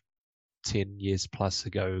 5 10 years plus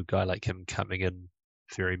ago, a guy like him coming in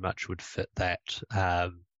very much would fit that.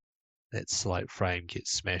 That slight frame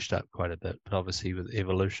gets smashed up quite a bit. But obviously with the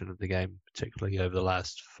evolution of the game, particularly over the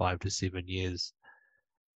last 5 to 7 years,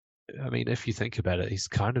 I mean, if you think about it, he's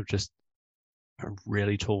kind of just a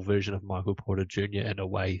really tall version of Michael Porter Jr. in a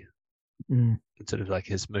way, in sort of like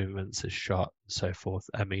his movements, his shot, and so forth.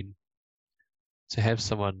 I mean, to have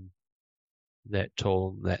someone that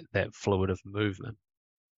tall, that fluid of movement,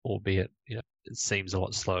 albeit it seems a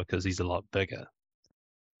lot slower because he's a lot bigger.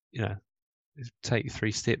 Take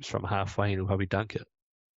 3 steps from halfway and he'll probably dunk it.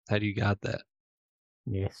 How do you guard that?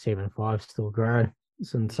 Yeah, 7'5" still grow.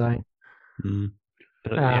 It's insane.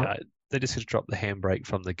 But, they just had to drop the handbrake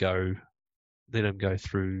from the go, let him go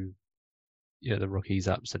through the rookies'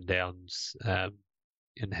 ups and downs, and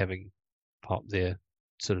having Pop there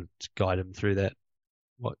sort of to guide him through that.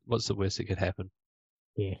 What's the worst that could happen?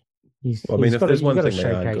 Yeah. If there's one thing they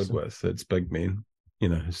are good with, it's big men,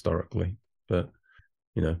 historically. But,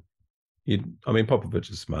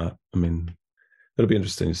 Popovich is smart. I mean, it'll be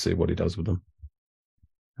interesting to see what he does with them.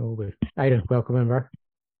 It will be. Aiden, welcome in, bro.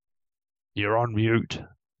 You're on mute.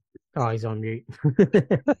 Oh, he's on mute.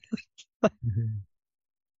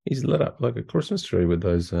 He's lit up like a Christmas tree with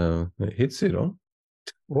those headset on.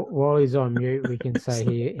 While he's on mute, we can say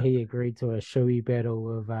he agreed to a shoey battle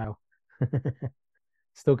with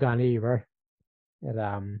still can't hear you, bro.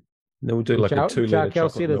 Then we'll do like a 2-liter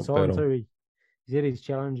chocolate milk battle. He said he's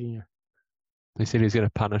challenging you. He said he's going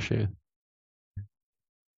to punish you.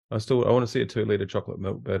 I want to see a 2-liter chocolate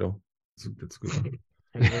milk battle. That's good.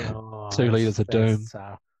 2 liters of doom.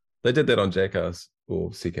 They did that on Jackass or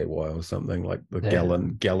CKY or something, like the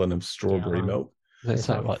gallon of strawberry milk. That's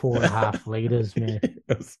like 4.5 liters, man.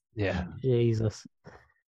 Yeah. Jesus.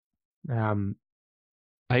 Aiden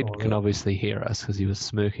can obviously hear us because he was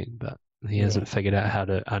smirking, but he hasn't figured out how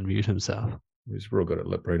to unmute himself. He's real good at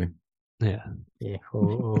lip reading. Yeah. Yeah.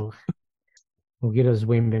 We'll get his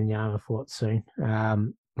Wembanyama thought soon.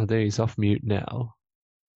 Well, there he's off mute now.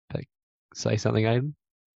 Say something, Aiden?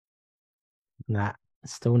 Nah,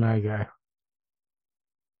 still no go.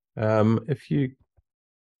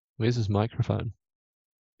 Where's his microphone?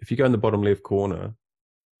 If you go in the bottom left corner,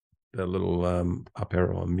 the little up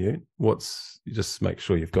arrow on mute, you just make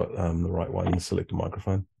sure you've got the right one and select a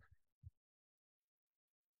microphone.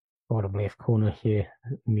 Bottom left corner here,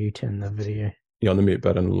 mute in the video. On the mute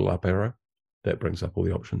button, a little up arrow. That brings up all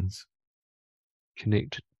the options.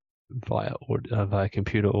 Connect via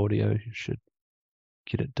computer audio. You should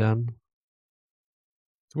get it done.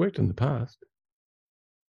 It's worked in the past.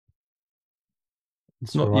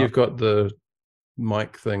 It's not. Right. You've got the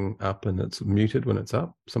mic thing up and it's muted when it's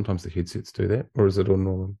up. Sometimes the headsets do that, or is it on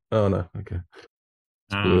normal? Oh no, okay.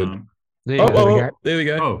 It's good. There we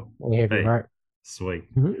go. Oh, we have it right. Sweet.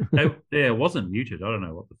 It wasn't muted. I don't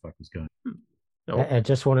know what the fuck was going on. I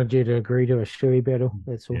just wanted you to agree to a shoey battle.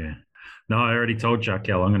 That's all. Yeah. No, I already told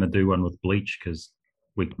Jarkel I'm going to do one with Bleach because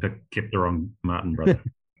we kept the wrong Martin brother.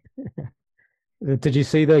 Did you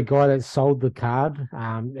see the guy that sold the card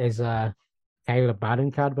as a Caleb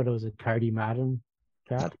Martin card, but it was a Cody Martin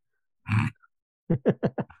card?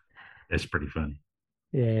 That's pretty funny.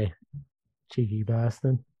 Yeah. Cheeky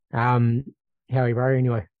bastard. How are you, bro,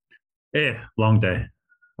 anyway? Yeah, long day.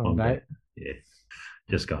 Long day. Yeah,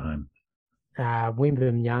 just got home.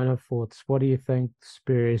 Wembanyama thoughts. What do you think,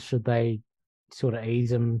 Spurs? Should they sort of ease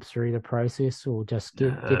them through the process, or just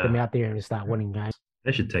get them out there and start winning games?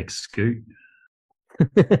 They should take Scoot.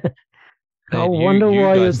 I wonder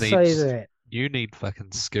why you'd say that. You need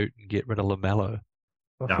fucking Scoot and get rid of LaMelo.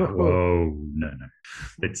 Whoa, no.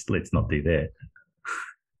 Let's not do that.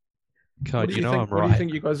 God, I'm right. What do you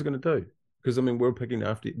think you guys are going to do? Because we're picking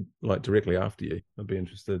directly after you. I'd be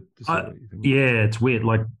interested to see what you think. Yeah, it's weird.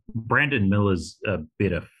 Like Brandon Miller's a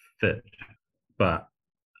better fit, but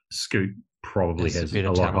Scoot probably has a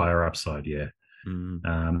lot higher upside. Yeah,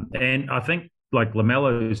 and I think like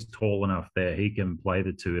LaMelo's tall enough that he can play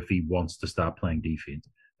the two if he wants to start playing defense.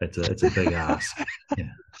 It's a big ask.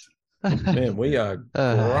 Yeah. Man, we are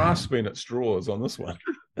grasping at straws on this one.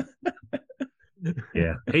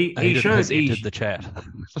 Yeah, he showed the chat.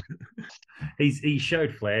 he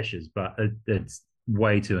showed flashes, but it's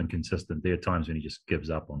way too inconsistent. There are times when he just gives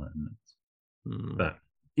up on it. But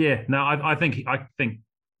yeah, no, I think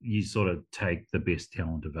you sort of take the best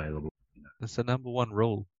talent available. It's the number one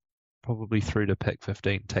rule, probably through to pick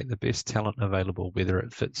 15. Take the best talent available, whether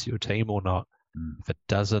it fits your team or not. If it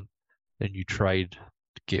doesn't, then you trade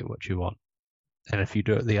to get what you want. And if you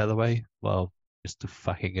do it the other way, well, just a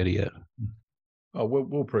fucking idiot. Oh,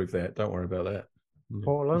 we'll prove that. Don't worry about that.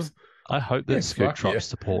 Portland. I hope that Scoot drops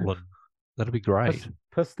to Portland That'd be great.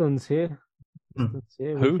 Pistons here. Pistons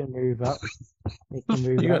here. We Who? can move up. We can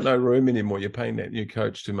move You up. got no room anymore. You're paying that new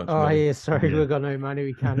coach too much Oh money. yeah, sorry, Yeah. we've got no money.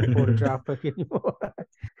 We can't afford a draft pick anymore.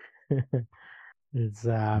 It's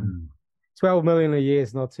 12 million a year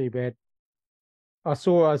is not too bad. I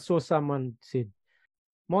saw someone said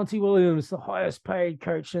Monty Williams, the highest paid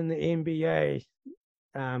coach in the NBA.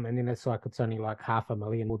 And then it's only like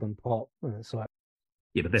 $500,000 more than Pop. And it's like,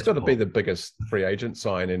 Yeah, but It's got to be the biggest free agent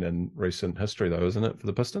signing in recent history, though, isn't it, for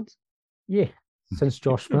the Pistons? yeah, since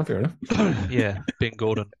Josh Smith. Fair enough. Yeah, Ben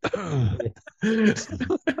Gordon.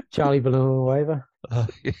 Charlie Villanueva.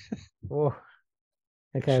 Yeah. Oh,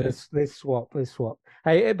 okay, Shit. let's swap.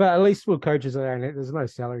 Hey, but at least with coaches around it, there's no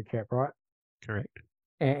salary cap, right? Correct.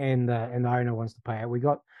 And the owner wants to pay it. We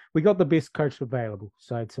got the best coach available.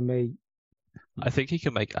 So to me, I think he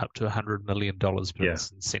can make up to $100 million, but Yeah.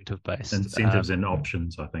 it's incentive based. incentives and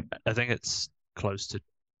options, I think. I think it's close to,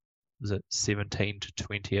 was it 17 to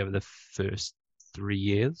 20 over the first 3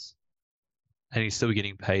 years? And he's still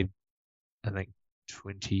getting paid, I think,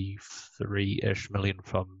 23-ish million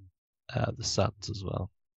from the Suns as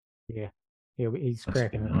well. yeah, he's That's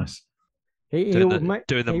cracking it. nice.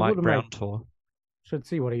 Doing the Mike Brown tour. Should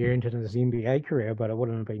see what he earned in his NBA career, but it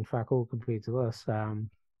wouldn't have been fuck all compared to this.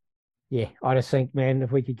 Yeah, I just think, man,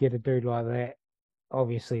 if we could get a dude like that,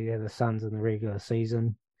 obviously they're the Suns in the regular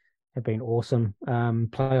season have been awesome.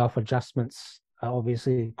 Playoff adjustments are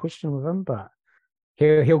obviously a question with him, but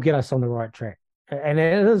he'll get us on the right track. And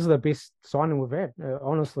it is the best signing we've had. It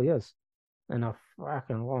honestly is. In a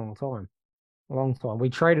fucking long time. We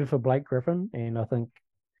traded for Blake Griffin, and I think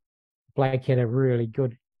Blake had a really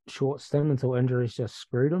good short stint until injuries just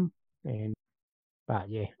screwed him. But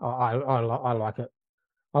yeah, I like it.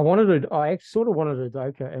 I sort of wanted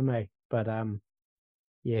Udoka in me, but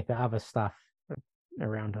yeah, the other stuff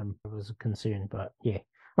around him was a concern. But yeah,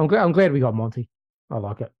 I'm glad we got Monty. I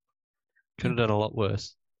like it. Could have done a lot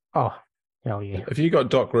worse. Oh, hell yeah. If you got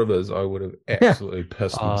Doc Rivers, I would have absolutely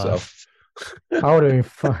pissed myself. I would have been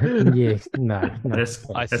fine. Yeah, no. I That's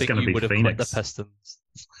think going to you be would have put the Phoenix. Pistons.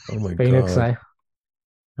 Oh my Phoenix, god! eh?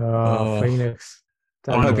 Oh, Phoenix.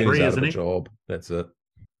 I'm On hoping three, he's out of isn't a he? job. That's it.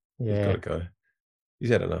 He's Yeah. got to go. He's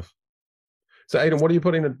had enough. So, Aidan, what are you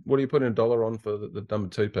putting a dollar on for the number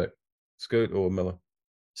 2 pick? Scoot or Miller?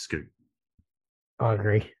 Scoot. I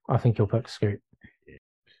agree. I think he'll pick Scoot.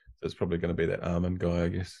 It's probably going to be that Armin guy, I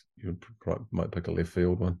guess. You might pick a left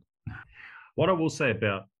field one. What I will say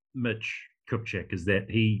about Mitch Kupchak is that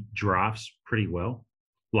he drafts pretty well.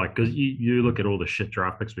 Like, because you look at all the shit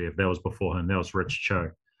draft picks we have, that was before him. That was Rich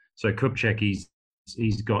Cho. So Kupchak, he's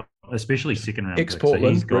got, especially second round picks.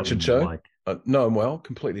 Ex-Portland, So Richard Cho. Know him well,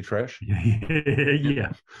 completely trash.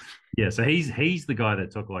 Yeah. So he's the guy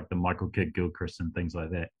that took like the Michael Kidd-Gilchrist and things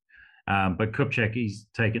like that. But Kupchak, he's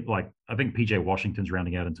taken, like, I think PJ Washington's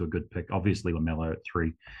rounding out into a good pick. Obviously LaMelo at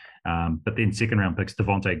 3. But then second round picks,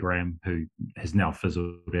 Devontae Graham, who has now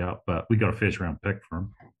fizzled out, but we got a first round pick for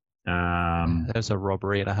him. That's a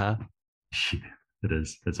robbery and a half. Shit, it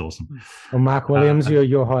is. It's awesome. Well, Mark Williams,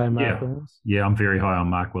 you're high on Mark Williams. Yeah, I'm very high on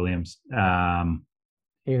Mark Williams.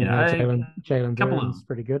 Even though Jalen Duren's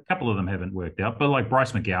pretty good. A couple of them haven't worked out, but like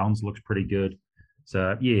Bryce McGowan's looks pretty good.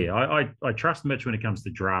 So yeah, I trust Mitch when it comes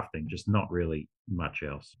to drafting, just not really much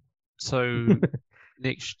else. So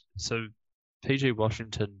PJ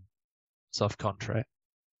Washington soft contract.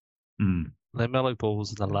 LaMelo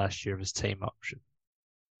Ball's in the last year of his team option.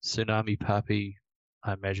 Tsunami Papi,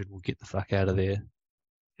 I imagine, will get the fuck out of there.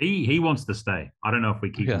 He wants to stay. I don't know if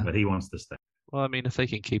we keep him, but he wants to stay. Well, I mean, if they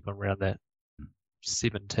can keep him around that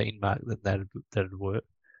 17 mark, then that'd work.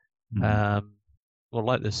 Well,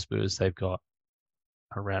 like the Spurs, they've got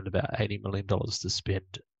around about $80 million to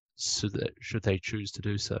spend, so that should they choose to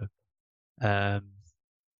do so.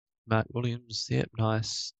 Mark Williams, yep,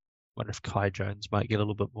 nice. Wonder if Kai Jones might get a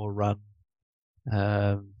little bit more run.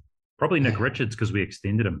 Probably Nick Richards, because we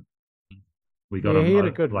extended him. We got him. He had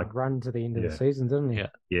a good run to the end of the season, didn't he?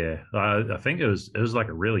 Yeah. I think it was like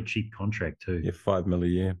a really cheap contract too. Yeah, $5 million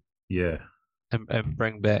a year. Yeah. And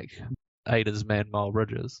bring back Ada's man, Miles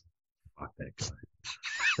Bridges. Fuck that guy.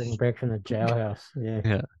 Bring back from the jailhouse.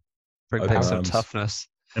 Yeah. Bring back some toughness.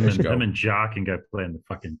 Him and Jar can go play in the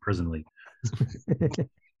fucking prison league.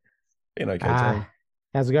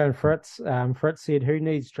 How's it going, Fritz? Fritz said, "Who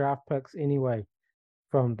needs draft picks anyway?"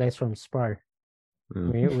 That's from Spro.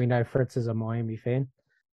 We know Fritz is a Miami fan.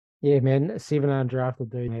 Yeah, man, 7 undrafted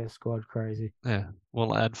dude in that squad, crazy. Yeah.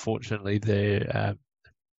 Well, unfortunately, there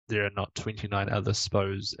are not 29 other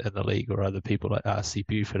Spos in the league, or other people like RC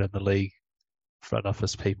Buford in the league, front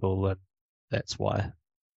office people, and that's why.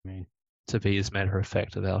 To be as matter of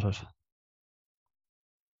fact about it.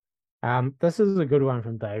 This is a good one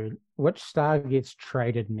from David. Which star gets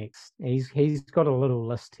traded next? He's got a little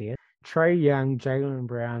list here: Trae Young, Jaylen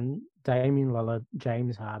Brown, Damian Lillard,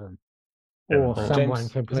 James Harden, or someone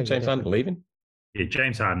completely James Harden leaving? Yeah,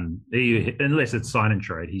 James Harden. Unless it's sign and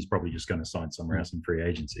trade, he's probably just going to sign somewhere else in free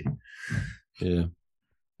agency. Yeah.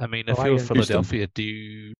 I mean, if you're Philadelphia, do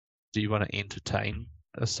you want to entertain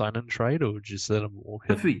a sign and trade, or just let him walk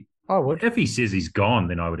in? If he says he's gone,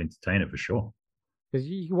 then I would entertain it for sure. Because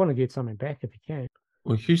you want to get something back if you can.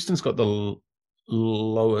 Well, Houston's got the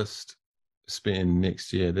lowest spend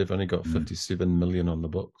next year. They've only got 57 million on the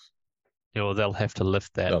books. Yeah, well, they'll have to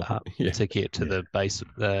lift that up to get to the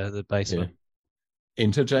basement. Yeah.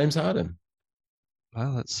 Enter James Harden.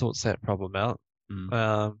 Well, that sorts that problem out.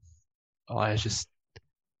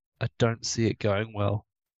 I don't see it going well.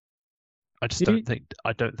 I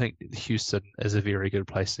don't think Houston is a very good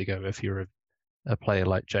place to go if you're a player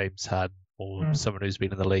like James Harden or someone who's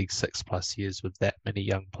been in the league 6+ years with that many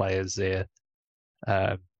young players there,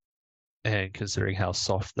 and considering how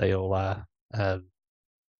soft they all are,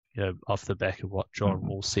 off the back of what John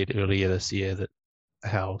Wall said earlier this year, that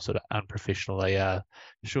how sort of unprofessional they are.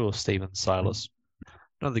 Sure, Steven Silas,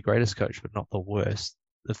 not the greatest coach, but not the worst.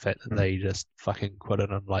 The fact that they just fucking quit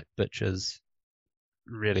on him like bitches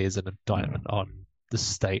really is an indictment on the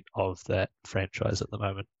state of that franchise at the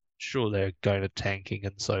moment. Sure, they're going to tanking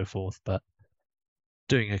and so forth, but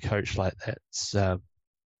doing a coach like that's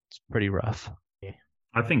it's pretty rough. Yeah,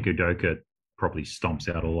 I think Udoka probably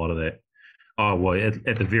stomps out a lot of that. Oh well,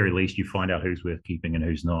 at the very least, you find out who's worth keeping and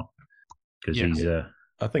who's not, because he's.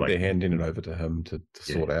 I think they're handing it over to him to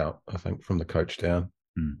sort out. I think from the coach down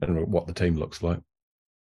and what the team looks like.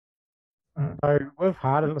 So with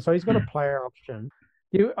Harden, so he's got a player option.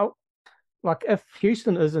 If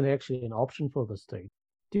Houston isn't actually an option for this dude,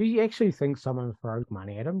 do you actually think someone throws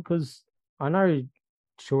money at him? Because I know,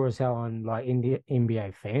 sure as hell, on like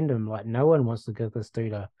NBA fandom, like no one wants to give this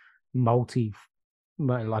dude a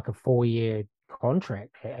like a 4-year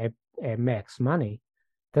contract at max money.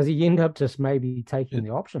 Does he end up just maybe taking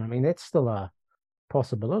the option? I mean, that's still a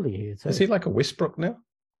possibility here too. Is he like a Westbrook now?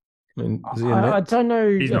 I mean, is he I don't know.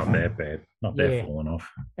 He's not that bad. Not that fallen off.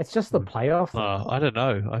 It's just the playoff. I don't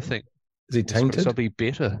know. I think is he tainted? He'll be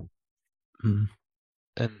better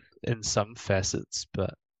in some facets,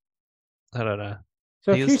 but I don't know.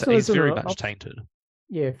 So he's very much tainted.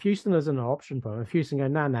 Yeah, if Houston isn't an option for him, if Houston go,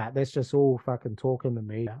 nah, that's just all fucking talk in the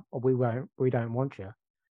media, or we don't want you.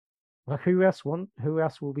 Like who else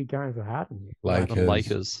will be going for Harden?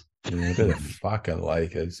 Lakers. Yeah, they're the fucking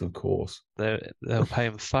Lakers, of course. They'll pay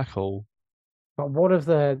him fuck all. But what if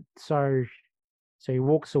so he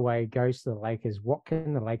walks away, goes to the Lakers? What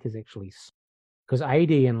can the Lakers actually? Because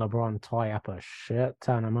AD and LeBron tie up a shit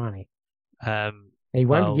ton of money. He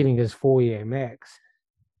won't be getting his 4-year max.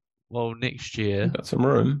 Well, next year, got some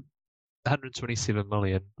room. 127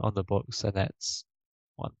 million on the books, and that's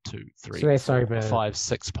 1, 2, 3, so that's 4, over 5,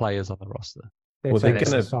 6 players on the roster. That's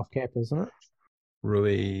a soft cap, isn't it?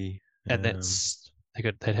 Rui, and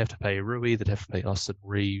they'd have to pay Rui. They'd have to pay Austin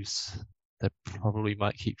Reeves. They probably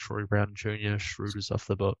might keep Troy Brown Jr. Schroeder's off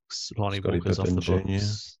the books. Lonnie Walker's off the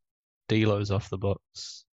books. D'Lo's off the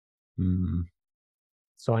books.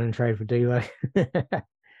 Sign and trade for D'Lo.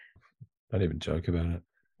 Don't even joke about it.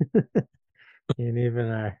 You never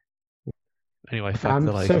know. Anyway, fuck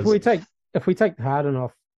the Lakers. So if we take Harden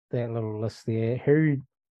off that little list there,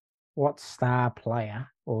 what star player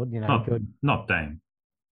or not Dame?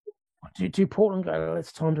 Do Portland go?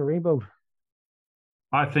 It's time to rebuild.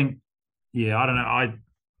 I think, I don't know.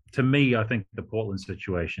 To me, I think the Portland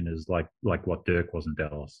situation is like what Dirk was in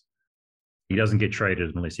Dallas. He doesn't get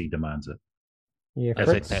traded unless he demands it. Yeah, I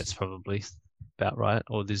think that's probably about right,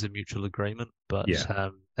 or there's a mutual agreement. But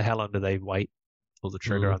how long do they wait pull the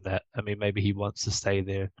trigger on that? I mean, maybe he wants to stay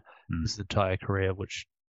there his entire career, which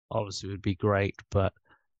obviously would be great, but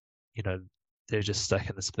they're just stuck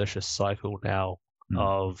in this vicious cycle now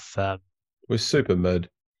of we're super mid.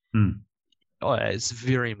 Oh, it's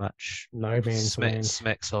very much no man's land.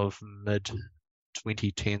 Smacks of mid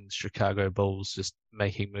 2010s Chicago Bulls just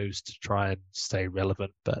making moves to try and stay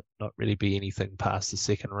relevant, but not really be anything past the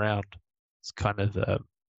second round. It's kind of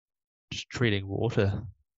just treading water.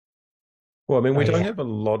 Well, I mean, we don't have a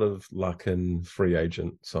lot of luck in free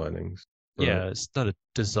agent signings. Right? Yeah, it's not a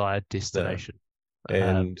desired destination. No.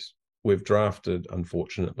 And we've drafted,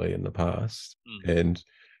 unfortunately, in the past. And,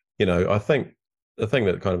 I think the thing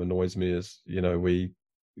that kind of annoys me is, we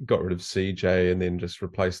got rid of CJ and then just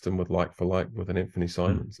replaced him with like for like with an Anthony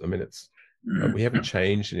Simons. I mean, we haven't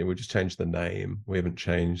changed we just changed the name. We haven't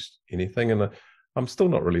changed anything. And I'm still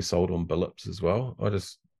not really sold on Billups as well.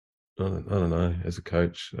 don't know. As a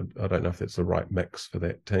coach, I don't know if that's the right mix for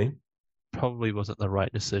that team. Probably wasn't the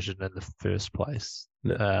right decision in the first place.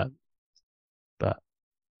 No. But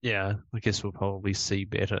yeah, I guess we'll probably see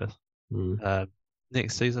better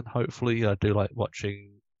next season. Hopefully, I do like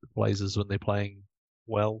watching the Blazers when they're playing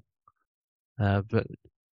well. But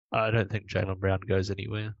I don't think Jaylen Brown goes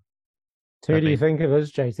anywhere. So who do you think it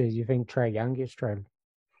is, JC? Do you think Trae Young gets traded?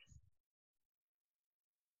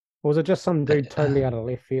 Or was it just some dude totally out of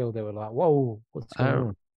left field that were like, whoa, what's going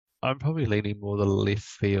on? I'm probably leaning more the left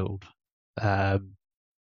field. And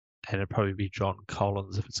it'd probably be John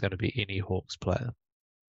Collins if it's going to be any Hawks player.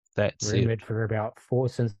 That's rumored for about 4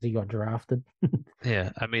 since he got drafted.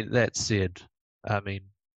 Yeah, I mean, that said,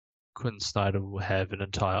 Quinn Snyder will have an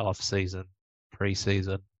entire off-season,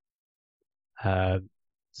 pre-season, to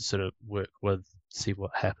sort of work with, see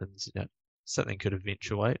what happens. Something could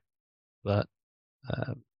eventuate, but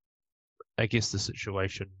I guess the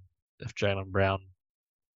situation, if Jaylen Brown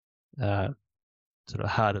sort of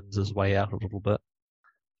hardens his way out a little bit,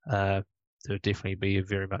 there would definitely be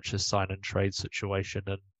very much a sign and trade situation,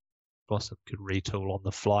 and Boston could retool on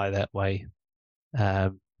the fly that way.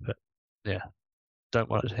 But yeah, don't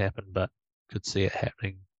want it to happen, but could see it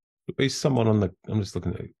happening. Could be someone I'm just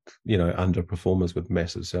looking at, underperformers with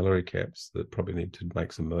massive salary caps that probably need to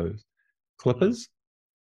make some moves. Clippers?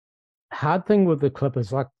 Hard thing with the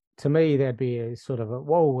Clippers, like, to me, that'd be a sort of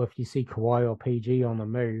whoa if you see Kawhi or PG on the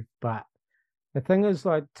move. But the thing is,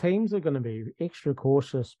 like, teams are going to be extra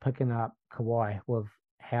cautious picking up Kawhi with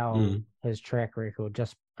how his track record,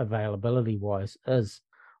 just availability wise, is.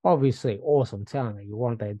 Obviously awesome talent. You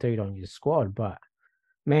want that dude on your squad, but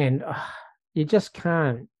man, you just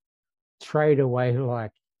can't trade away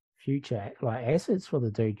like future like assets for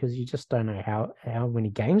the dude because you just don't know how many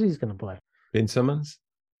games he's going to play. Ben Simmons?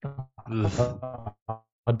 I'll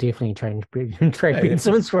definitely trade Ben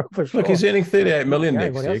Simmons for sure. Look, he's earning $38 million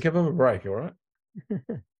next year. Give him a break, all right?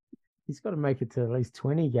 He's got to make it to at least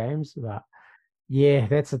 20 games, but yeah,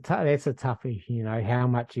 that's a toughie. How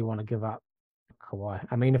much you want to give up Kawhi.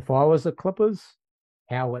 I mean, if I was the Clippers,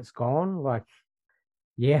 how it's gone, like,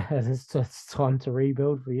 yeah, it's time to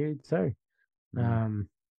rebuild for you too.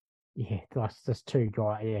 Yeah, that's just two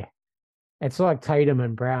guys. Yeah, it's like Tatum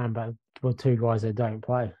and Brown, but with two guys that don't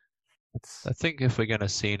play. I think if we're going to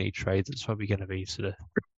see any trades, it's probably going to be sort of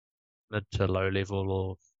mid to low level,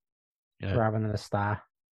 or rather than a star,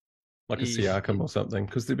 like a Siakam or something,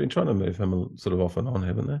 because they've been trying to move him sort of off and on,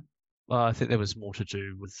 haven't they? Well, I think there was more to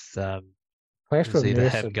do with either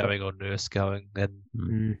him going or Nurse going,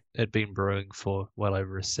 and it'd been brewing for well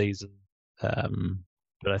over a season.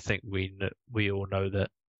 But I think we all know that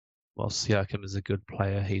while Siakam is a good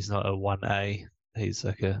player, he's not a 1A. He's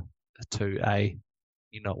like a 2A.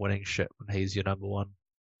 You're not winning shit when he's your number one.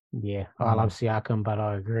 Yeah, I love Siakam, but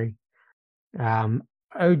I agree. OG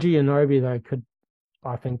Anunoby though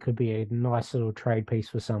I think could be a nice little trade piece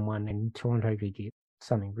for someone, and Toronto could get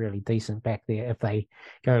something really decent back there if they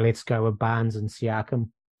let's go with Barnes and Siakam.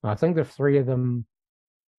 I think the three of them,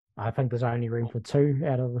 I think there's only room for two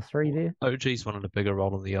out of the three there. OG's wanted a bigger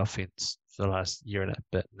role in the offense for the last year and a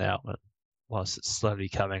bit now, and whilst it's slowly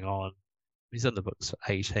coming on, he's in the books for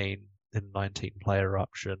 18 and 19 player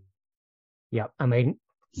option. Yep, I mean,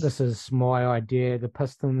 this is my idea. The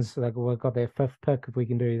Pistons, we've got their fifth pick. If we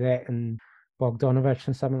can do that and Bogdanovich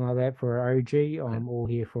and something like that for OG, I'm all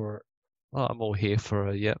here for it. Well, I'm all here for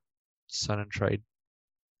a sign and trade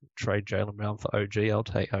Jaylen Brown for OG. I'll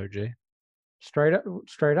take OG. Straight up,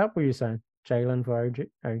 what are you saying? Jaylen for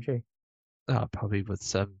OG? Probably with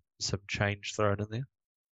some change thrown in there.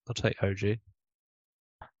 I'll take OG.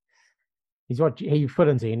 He fit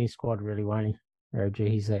into any squad really, won't he? OG,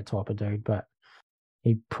 he's that type of dude, but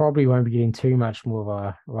he probably won't be getting too much more of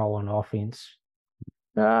a role on offense.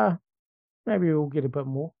 Maybe we'll get a bit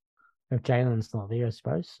more if Jalen's not there, I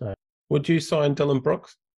suppose. So, would you sign Dillon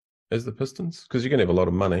Brooks as the Pistons? Because you're going to have a lot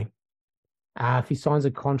of money. If he signs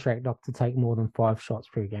a contract not to take more than 5 shots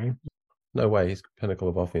per game. No way, he's pinnacle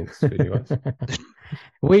of offense for you guys.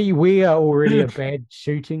 We are already a bad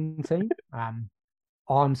shooting team.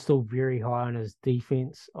 I'm still very high on his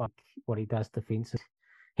defense, like what he does defensive.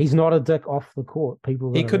 He's not a dick off the court. He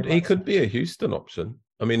could be a Houston option.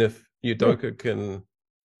 I mean, if Udoka can.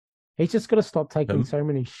 He's just got to stop taking so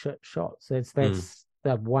many shit shots. That's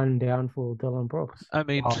that one down for Dillon Brooks. I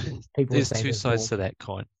mean, there's two sides to that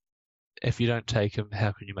coin. If you don't take him,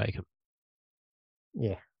 how can you make him?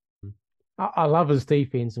 Yeah. I love his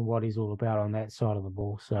defense and what he's all about on that side of the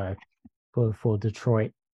ball. So for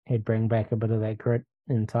Detroit, he'd bring back a bit of that grit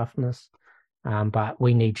and toughness. But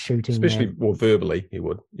we need shooting. Especially more verbally, he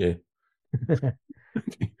would, yeah.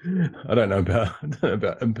 I don't know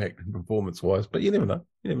about impact and performance wise, but you never know.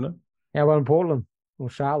 You never know. How about in Portland or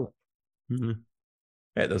Charlotte? Mm-hmm.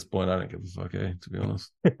 At this point, I don't give a fuck, to be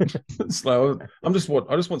honest. It's like, I just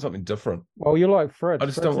want something different. Well, you're like Fritz. I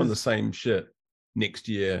just don't want the same shit next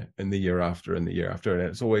year and the year after and the year after. And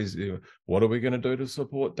it's always, what are we going to do to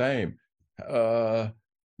support Dame?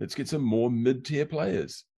 Let's get some more mid-tier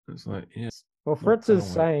players. It's like, yeah. Well, Fritz is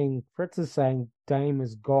saying Dame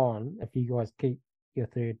is gone if you guys keep your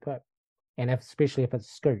third pick, and especially if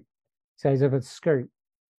it's Scoot. Says if it's Scoot,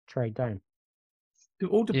 trade Dame. It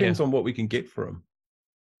all depends on what we can get for him.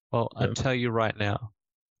 Well, I tell you right now,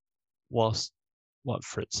 whilst what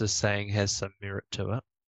Fritz is saying has some merit to it,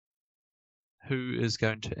 who is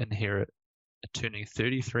going to inherit a turning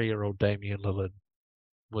 33-year-old Damian Lillard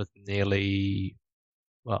with nearly,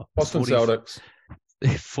 Boston Celtics.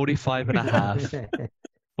 45 and a half.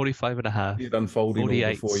 45 and a half. You'd unfold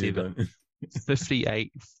 48-7,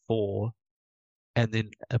 58-4, and then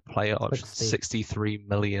a player option 63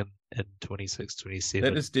 million in 26-27.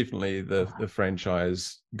 That is definitely the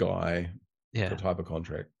franchise guy type of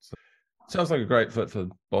contract. So, sounds like a great fit for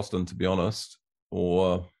Boston, to be honest.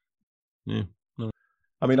 Or, no.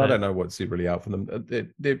 I mean, I don't know what's really out for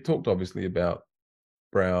them. They've talked obviously about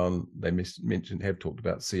Brown. They have talked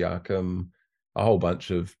about Siakam, a whole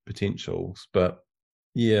bunch of potentials. But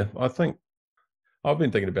yeah, I think I've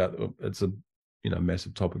been thinking about it's a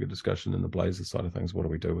massive topic of discussion in the Blazers side of things. What do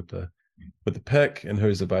we do with the pick and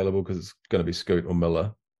who's available? Because it's going to be Scoot or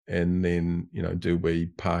Miller, and then do we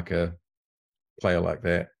park a player like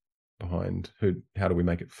that behind who? How do we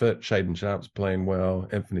make it fit? Shaden Sharp's playing well.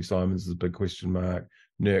 Anthony Simons is a big question mark.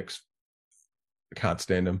 Nurks, I can't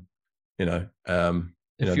stand him.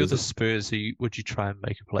 If you're the Spurs, would you try and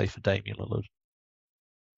make a play for Damian Lillard?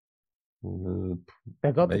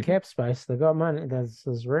 They've got the cap space. They've got money.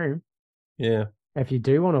 There's room. Yeah. If you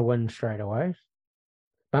do want to win straight away.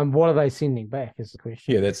 What are they sending back is the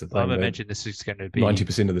question. Yeah, that's the thing. I imagine this is going to be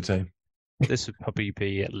 90% of the team. This would probably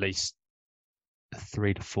be at least a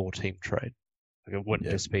 3 to 4 team trade. Like it wouldn't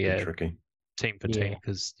just be a tricky team for team,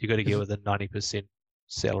 because you got to get within 90%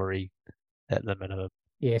 salary at the minimum.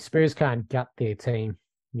 Yeah, Spurs can't gut their team,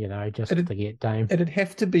 just to get Dame. It'd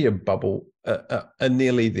have to be a bubble, a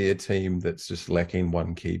nearly there team that's just lacking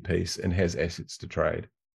one key piece and has assets to trade.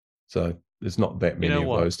 So there's not that many of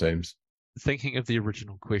those teams. Thinking of the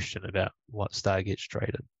original question about what star gets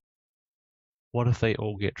traded, what if they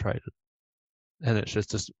all get traded? And it's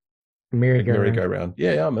just merry-go-round.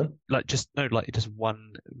 Yeah, I'm in. Just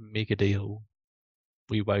one mega deal.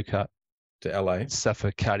 We woke up to LA,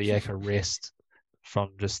 suffer cardiac arrest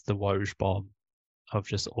from just the Woj bomb of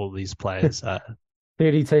just all these players.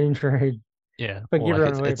 30-team trade. Yeah. But give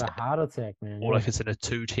everyone away a heart attack, man. Or like it's in a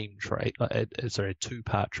 2-team trade. A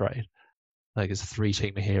 2-part trade. Like it's a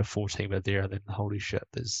 3-teamer here, a 4-teamer there, and then holy shit,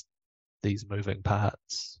 there's these moving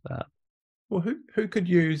parts. Well, who could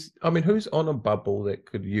use? I mean, who's on a bubble that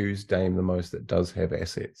could use Dame the most that does have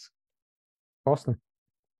assets? Boston.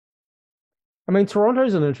 I mean,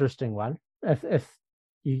 Toronto's an interesting one. If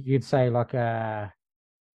you'd say like a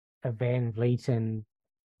Van Vliet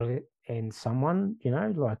and someone,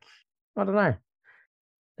 like I don't know.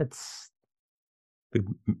 It's the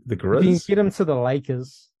Grizz. You can get him to the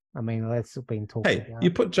Lakers. I mean, that's been talked about. Hey,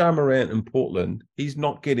 you put Ja Morant in Portland, he's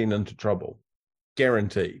not getting into trouble.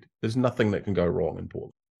 Guaranteed. There's nothing that can go wrong in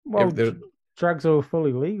Portland. Well, drugs are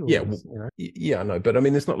fully legal. Yeah, yeah, I know. But I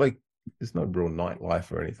mean, it's not like there's no real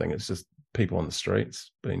nightlife or anything. It's just people on the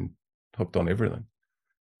streets being hooked on everything.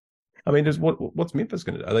 I mean, what's Memphis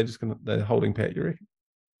going to do? Are they just they're holding pat, you reckon?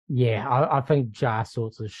 Yeah, I think Ja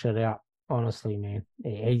sorts his shit out, honestly, man.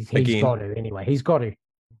 He's got to anyway. He's got to.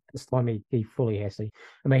 This time he fully has to.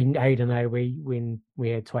 I mean, Aiden, when we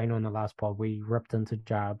had Twain on the last pod, we ripped into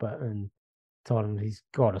Ja, and told him he's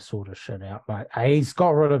got to sort his shit out. Like he's got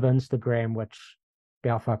rid of Instagram, which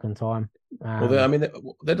about fucking time. Well, I mean,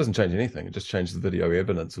 that doesn't change anything. It just changes the video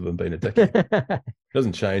evidence of him being a dickhead. It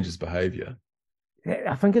doesn't change his behavior.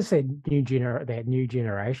 I think it's that new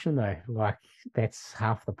generation though. Like that's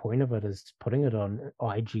half the point of it, is putting it on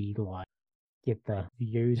IG, like get the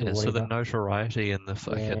views or whatever. So the notoriety and the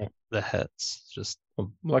fucking the hits. Just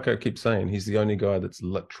like I keep saying, he's the only guy that's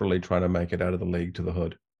literally trying to make it out of the league to the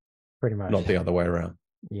hood. Pretty much. Not the other way around.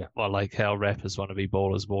 Yeah. Well, like how rappers want to be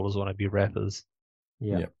ballers, ballers want to be rappers.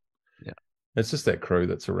 Yeah. It's just that crew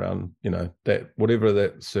that's around, that whatever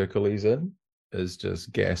that circle he's in is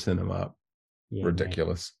just gassing him up. Yeah,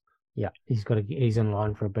 ridiculous. Man. Yeah. He's in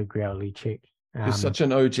line for a big reality check. He's such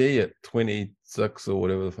an OG at 26 or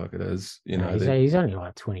whatever the fuck it is. He's only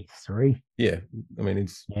like 23. Yeah. I mean,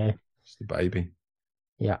 he's just a baby.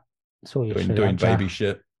 Yeah. Saw your shit doing out, baby Jar.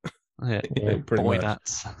 shit. Yeah, Pretty boy much.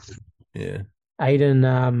 nuts. Yeah.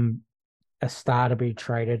 Aiden, a star to be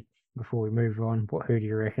traded before we move on. Who do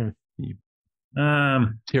you reckon?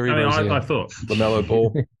 Terry I mean, Rozier. I thought LaMelo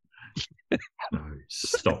Ball. no,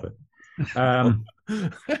 stop it.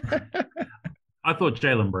 I thought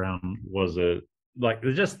Jaylen Brown was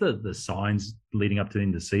just the signs leading up to the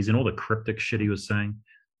end of the season, all the cryptic shit he was saying.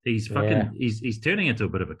 He's he's turning into a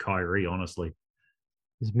bit of a Kyrie, honestly.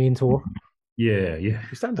 His mentor. Yeah. He's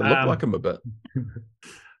starting to look like him a bit.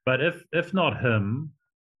 But if not him,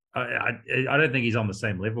 I don't think he's on the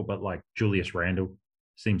same level. But like Julius Randle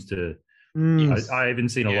seems to. I haven't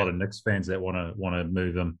seen a lot of Knicks fans that want to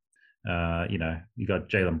move him. You got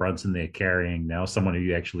Jalen Brunson there carrying now, someone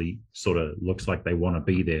who actually sort of looks like they want to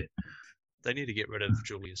be there. They need to get rid of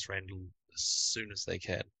Julius Randle as soon as they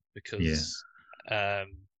can because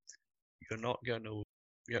you're not going to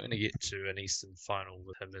get to an Eastern final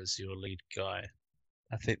with him as your lead guy.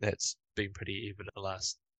 I think that's been pretty evident the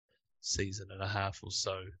last season and a half or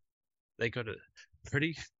so. They got a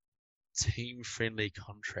pretty team-friendly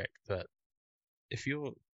contract, but if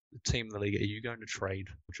you're the team in the league, are you going to trade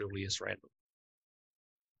Julius Randle?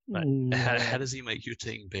 Like, how does he make your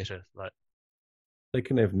team better? Like, they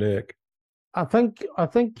can have Nurk. I think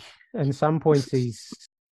in some points he's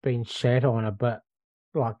been shat on a bit.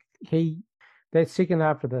 Like that second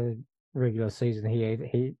half of the regular season,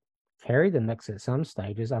 he carried the Knicks at some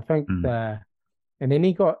stages. I think and then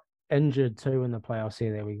he got injured too in the playoffs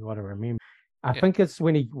here that we got to remember. I think it's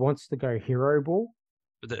when he wants to go hero ball.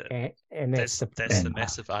 And that's the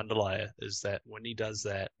massive underlier is that when he does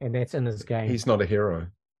that, and that's in his game. He's not a hero.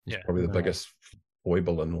 He's probably the biggest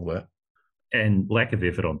foible and all that. And lack of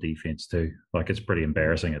effort on defense too. Like it's pretty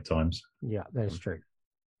embarrassing at times. Yeah, that's true.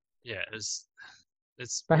 Yeah, it's.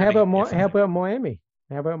 But really how about Miami?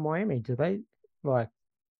 How about Miami? Do they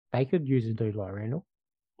could use a dude like Randall?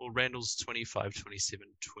 Well, Randall's 25, 27,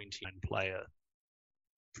 29 player.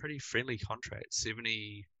 Pretty friendly contract.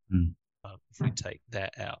 70. If we take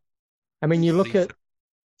that out. I mean, you look at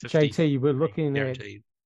 50, JT. We're looking guaranteed.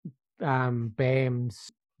 at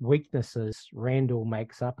Bam's weaknesses. Randall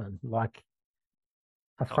makes up in like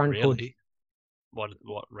a front court.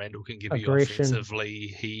 What Randall can give aggression. You offensively,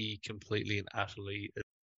 he completely and utterly is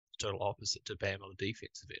total opposite to Bam on the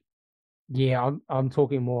defensive end. Yeah, I'm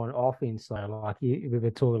talking more on offense though. Like we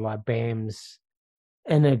were talking like Bam's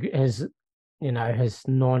his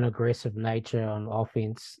non-aggressive nature on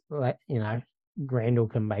offense. Like Randall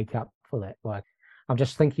can make up for that. Like I'm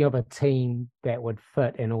just thinking of a team that would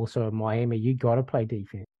fit, and also in Miami, you got to play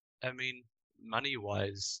defense. I mean,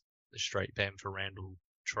 money-wise, the straight Bam for Randall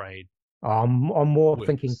trade. I'm more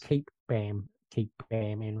thinking keep Bam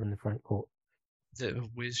in the front court.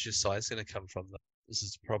 Where's your size going to come from? This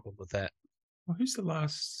is the problem with that. Well, who's the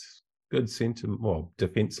last good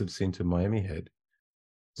defensive center Miami had?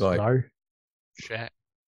 Shaq.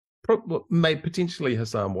 Maybe potentially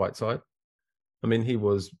Hassan Whiteside. I mean, he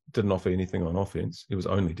didn't offer anything on offense. He was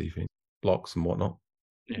only defense, blocks and whatnot.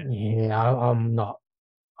 Yeah, I'm not.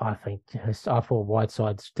 I thought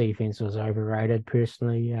Whiteside's defense was overrated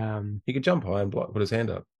personally. He could jump high and block, put his hand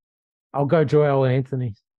up. I'll go Joel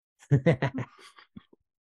Anthony.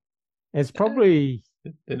 It's probably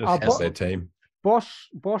their team.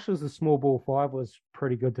 Bosch as a small ball five was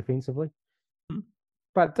pretty good defensively,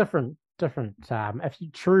 but different. If you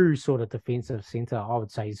true sort of defensive center, I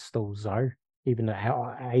would say he's still Zoe, even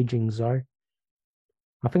the aging Zoe.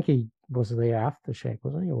 I think he was there after Shaq,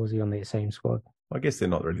 wasn't he, or was he on that same squad? I guess they're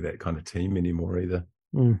not really that kind of team anymore either.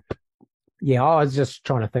 Yeah, I was just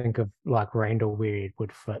trying to think of like Randall where it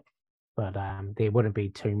would fit, but there wouldn't be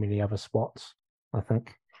too many other spots, I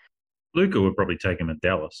think. Luka would probably take him at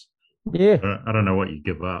Dallas. Yeah. I don't know what you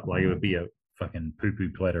give up. Like it would be a fucking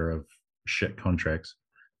poo-poo platter of shit contracts.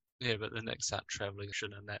 Yeah, but the Knicks aren't traveling,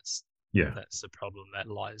 and that's the problem that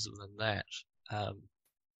lies within that.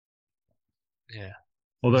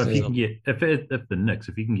 Although if you can get if the Knicks,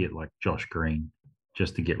 if you can get like Josh Green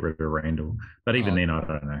just to get rid of Randall, but even then I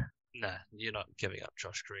don't know. Nah, you're not giving up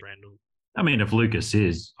Josh Green, Randall. I mean, if Lucas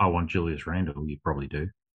says I want Julius Randall, you probably do.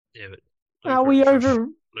 Yeah, but are we over?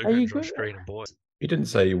 Are you Josh Green and boys? He didn't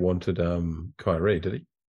say he wanted Kyrie, did he?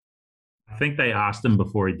 I think they asked him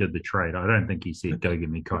before he did the trade. I don't think he said, "Go get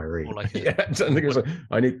me Kyrie." I don't think it was like,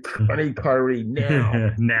 I need Kyrie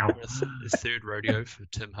now. Now, his third rodeo for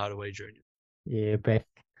Tim Hardaway Jr. Yeah, back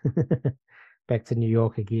to New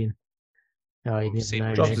York again. Oh, you didn't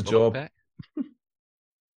know. Job's a job.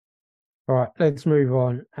 All right, let's move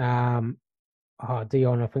on.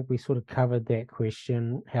 Dion, I think we sort of covered that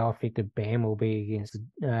question. How effective Bam will be against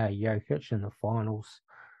Jokic in the finals.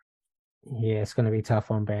 Yeah, it's going to be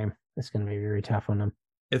tough on Bam. It's going to be very tough on him.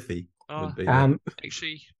 Iffy would be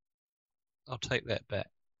actually, I'll take that back.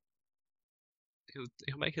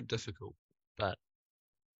 He'll make it difficult, but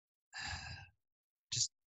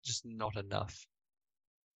just not enough.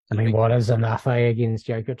 I mean, what is enough against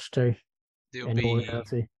Jokic too?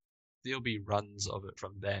 There'll be runs of it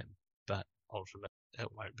from Bam, but ultimately it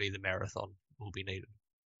won't be the marathon will be needed.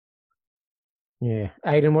 Yeah.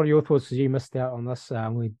 Aiden, what are your thoughts? Because you missed out on this.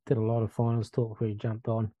 We did a lot of finals talk before you jumped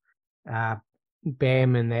on.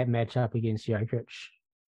 Bam in that matchup against Jokic.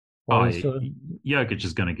 Jokic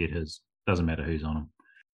is going to get his. Doesn't matter who's on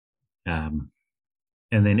him.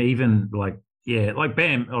 And then even like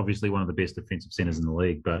Bam, obviously one of the best defensive centers in the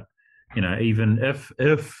league. But even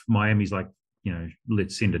if Miami's like,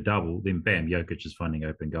 let's send a double, then Bam, Jokic is finding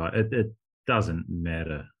open guy. It doesn't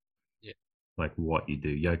matter. Yeah. Like what you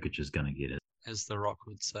do, Jokic is going to get it. As The Rock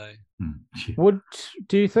would say. Do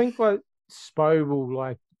you think like Spo will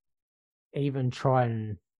like even try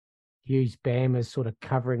and use Bam as sort of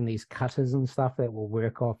covering these cutters and stuff that will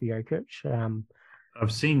work off Jokic?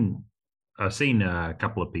 I've seen a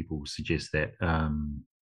couple of people suggest that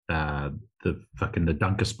the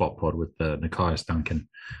Dunker Spot pod with Nikias Duncan,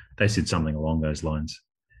 they said something along those lines.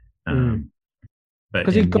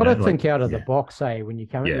 Because you've got to think out of the box, when you're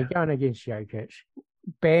going against Jokic.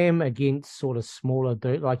 Bam against sort of smaller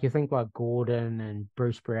dude, like you think like Gordon and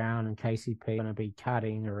Bruce Brown and KCP are going to be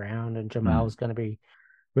cutting around, and Jamal's going to be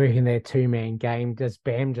working their 2-man game. Does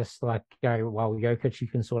Bam just like go, well, Jokic, you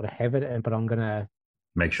can sort of have it, but I'm going to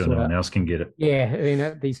make sure no one else can get it?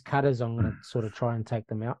 Yeah, these cutters, I'm going to sort of try and take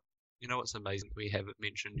them out. You know what's amazing? We haven't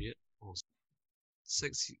mentioned yet.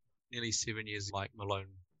 6, nearly 7 years, Mike Malone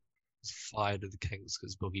was fired of the Kings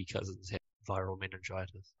because Boogie Cousins had viral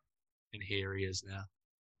meningitis. And here he is now.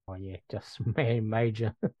 Oh yeah, just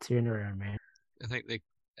major turnaround, man. I think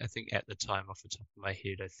at the time, off the top of my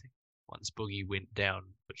head, I think once Boogie went down,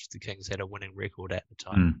 which the Kings had a winning record at the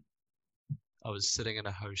time, I was sitting in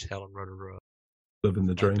a hotel in Rotorua. Living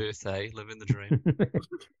the dream. Birthday, living the dream.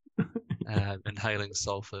 Inhaling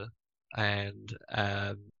sulfur, and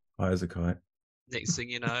high as a kite. Next thing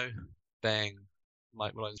you know, bang!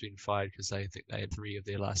 Mike Malone's been fired because they think they had 3 of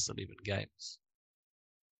their last 11 games.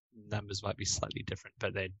 Numbers might be slightly different,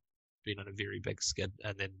 but they'd been on a very big skid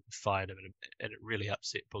and then fired him, and it really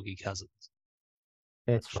upset Boogie Cousins.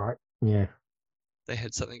 That's right. Yeah. They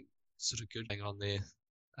had something sort of good going on there,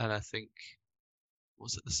 and I think,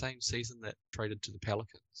 was it the same season that traded to the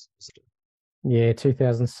Pelicans? Yeah,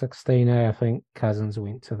 2016. I think Cousins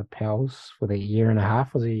went to the Pels for the year and a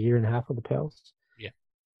half. Was it a year and a half with the Pels? Yeah.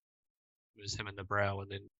 It was him and the Brow,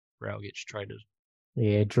 and then Brow gets traded.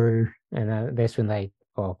 Yeah, Drew, and that's when they.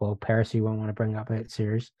 Oh well, Paris, you won't want to bring up that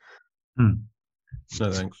series. No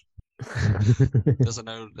thanks. Doesn't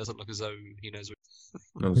look as though he knows.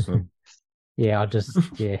 Yeah, I'll just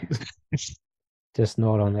just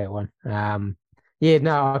not on that one. Yeah,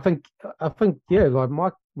 no, I think like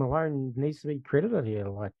Mike Malone needs to be credited here,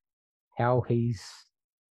 like how he's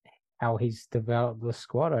developed the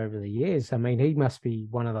squad over the years. I mean, he must be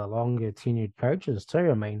one of the longer tenured coaches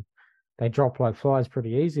too. I mean, they drop like flies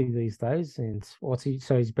pretty easy these days. And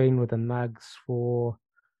he's been with the Nugs for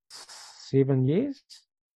 7 years.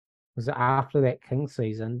 Was it after that Kings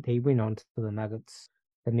season? He went on to the Nuggets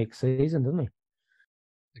the next season, didn't he?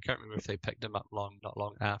 I can't remember if they picked him up not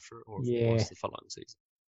long after, or if it was the following season.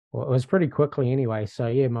 Well, it was pretty quickly anyway. So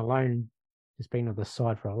yeah, Malone has been with the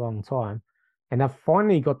side for a long time, and they've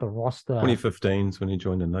finally got the roster. 2015 is when he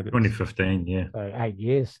joined the Nuggets. 2015, yeah. So 8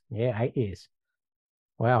 years. Yeah, 8 years.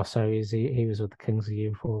 Wow. So he was with the Kings the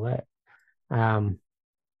year before that.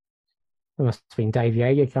 It must have been Dave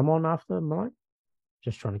Yeager come on after Malone.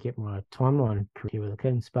 Just trying to get my timeline correct with the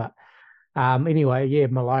Kings, but anyway, yeah,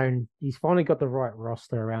 Malone, he's finally got the right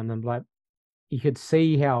roster around them. Like, you could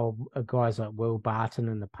see how guys like Will Barton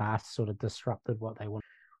in the past sort of disrupted what they wanted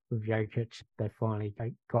with Jokic. They finally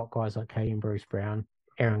got guys like Kay and Bruce Brown,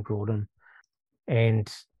 Aaron Gordon,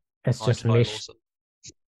 and it's just meshed.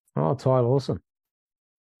 Oh, Ty Lawson.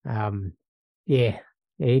 Yeah,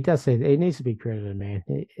 he does. He needs to be credited, man.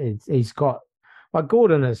 He's got, like,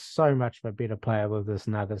 Gordon is so much of a better player with this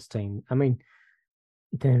Nuggets team. I mean,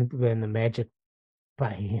 than the Magic.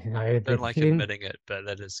 But I don't like admitting it, but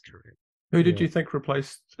that is correct. Who did you think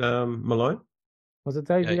replaced Malone? Was it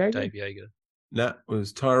Dave Yeager? Dave Yeager. No, it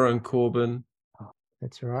was Tyrone Corbin. Oh,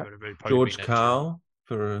 that's right. George Karl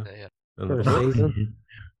for a season.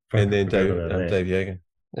 And then Dave Yeager.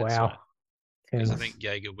 Wow. Because I think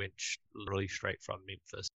Yeager went really straight from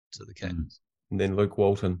Memphis to the Kings. And then Luke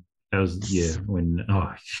Walton. That was, when...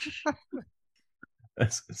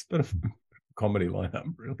 It's been a comedy lineup,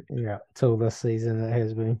 really. Yeah, till this season it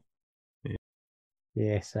has been.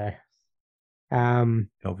 Yeah, so Calvin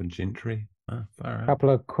Gentry. Far out. couple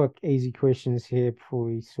of quick, easy questions here before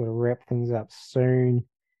we sort of wrap things up soon.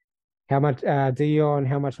 How much, Dion,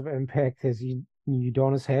 how much of an impact has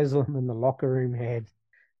Udonis Haslem in the locker room had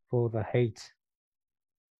for the Heat?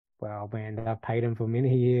 Well, man, I've paid him for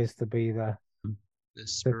many years to be the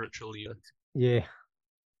spiritual leader. Yeah.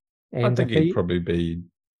 I And think he'd probably be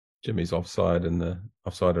Jimmy's offsider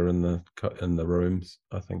in the rooms.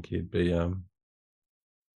 I think he'd be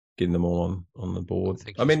getting them all on the board.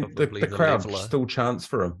 I mean, the crowd still chants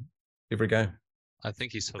for him every game. I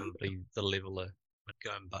think he's probably the leveler,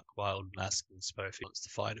 going buck wild and asking Spo if he wants to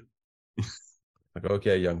fight him. Like,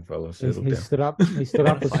 okay, young fella, settle he down. stood up. He stood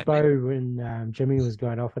up for Spo when Jimmy was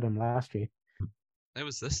going off at him last year. That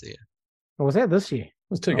was this year. Or was that this year? It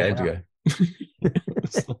was 2 games ago.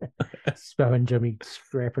 Spo and Jimmy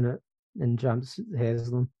scrapping it and jumps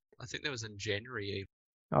Haslem. I think that was in January.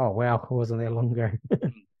 Oh wow, it wasn't that long ago.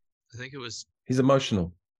 I think it was. He's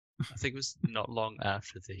emotional. I think it was not long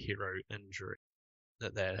after the Hero injury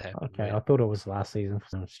that happened. Okay, I thought it was last season for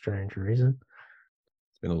some strange reason.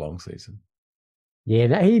 It's been a long season.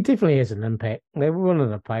 Yeah, he definitely has an impact. They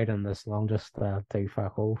wouldn't have played him this long just to do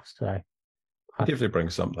fuck all. So he definitely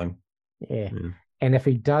brings something. Yeah. And if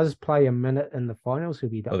he does play a minute in the finals,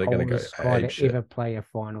 he'll be the oldest guy to ever play a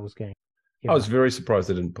finals game. I was very surprised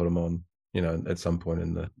they didn't put him on, at some point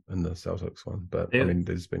in the Celtics one. But I mean,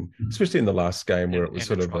 there's been, especially in the last game where it was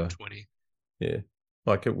sort of a 20.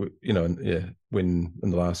 Like it, when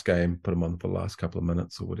in the last game, put him on for the last couple of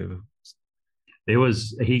minutes or whatever.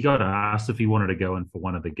 He got asked if he wanted to go in for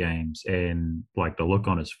one of the games, and like the look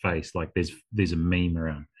on his face, like there's a meme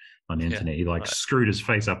around on the internet. He screwed his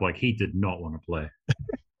face up like he did not want to play.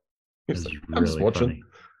 I'm just watching.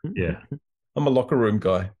 Funny. Yeah. I'm a locker room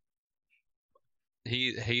guy. He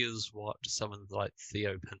is what someone like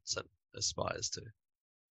Theo Pinson aspires to.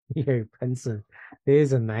 Theo Pinson.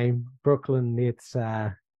 There's a name. Brooklyn Nets,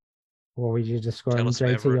 what would you describe JT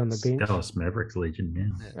Mavericks. On the bench? Dallas Mavericks legend,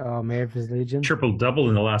 yeah. Oh, Mavericks legend. Triple-double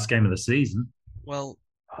in the last game of the season. Well,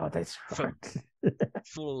 that's right.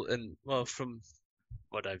 From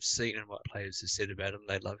what I've seen and what players have said about him,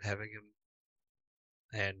 they love having him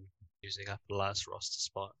and using up the last roster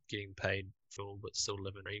spot, getting paid full but still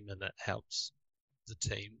living dream, and that helps the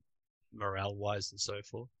team morale-wise and so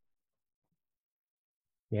forth.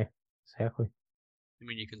 Yeah, exactly. I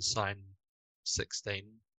mean, you can sign 16, you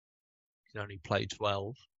can only play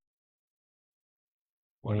 12.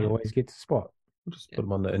 And he always gets a spot. Just put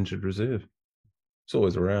him on the injured reserve. It's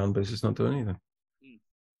always around, but he's just not doing anything.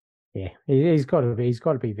 Yeah, he's got to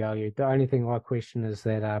be valued. The only thing I question is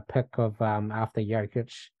that pick of after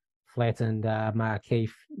Jokic flattened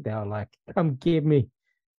Markeith. They were like, "Come get me,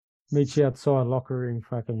 meet you outside locker room,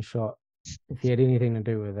 fucking shot." If he had anything to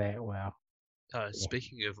do with that, wow.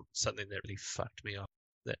 Speaking of something that really fucked me up,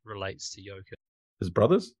 that relates to Jokic. His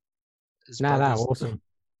brothers? No, awesome.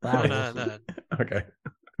 No. Okay.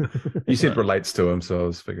 You said relates to him, so I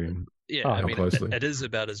was figuring. Yeah, I mean, it is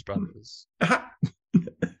about his brothers.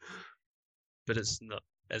 But it's not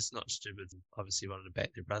stupid. Obviously, wanted to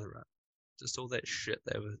back their brother up. Just all that shit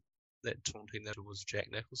that taunting that was Jack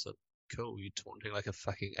Nicholson. Cool, you taunting like a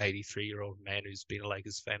fucking 83-year-old man who's been a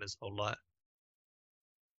Lakers fan his whole life.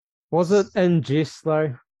 Was it in jest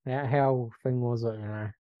though? How thing was it?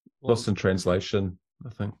 Lost in translation, I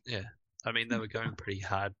think. Yeah, I mean they were going pretty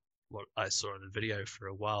hard. What I saw in the video for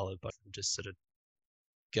a while, but just sort of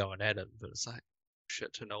going at him. But it's like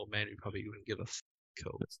shit to an old man who probably wouldn't give a fuck.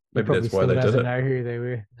 Cool. Maybe that's why they did it. Know who they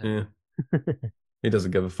were. Yeah. He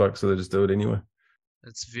doesn't give a fuck, so they just do it anyway.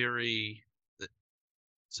 It's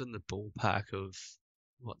in the ballpark of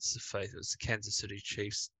what's the face? It's the Kansas City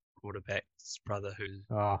Chiefs quarterback's brother who.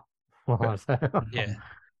 Yeah.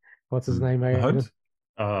 What's his name? Mahomes?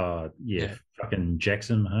 Fucking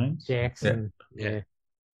Jackson Mahomes. Jackson. Yeah.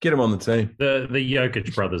 Get him on the team. The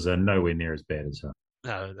Jokic brothers are nowhere near as bad as him.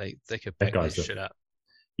 No, they could back that shit up.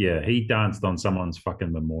 Yeah, he danced on someone's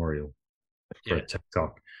fucking memorial for a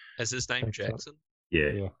TikTok. Is his name Jackson?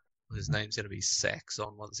 Yeah. His name's going to be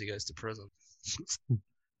Saxon once he goes to prison.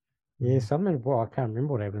 Yeah, something. Well, I can't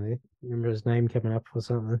remember what happened there. Remember his name coming up or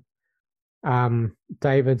something.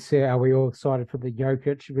 David said, "Are we all excited for the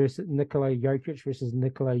Nikola Jokic versus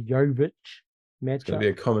Nikola Jovic matchup?" It's going to be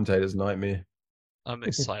a commentator's nightmare. I'm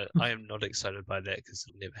excited. I am not excited by that because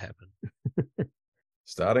it'll never happen.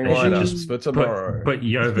 Starting lineups for tomorrow. Put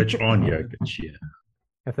Jovic on Jokic, yeah.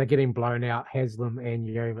 If they're getting blown out, Haslem and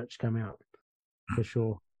Jovic come out for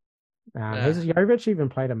sure. Has Jovic even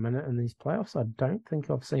played a minute in these playoffs? I don't think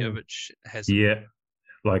I've seen. Jovic has. Yeah,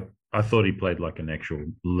 like I thought he played like an actual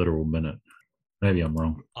literal minute. Maybe I'm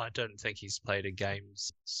wrong. I don't think he's played a game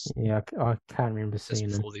Yeah, I can't remember seeing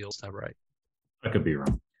him. before the All-Star break. I could be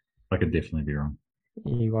wrong. I could definitely be wrong.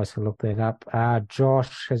 You guys can look that up.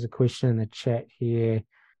 Josh has a question in the chat here.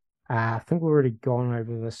 I think we've already gone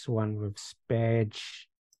over this one with Spadge.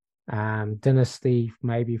 Dynasty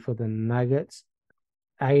maybe for the Nuggets.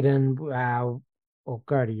 Aiden, I'll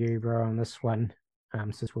go to you, bro, on this one,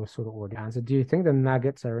 since we've sort of already answered. Do you think the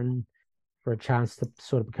Nuggets are in for a chance to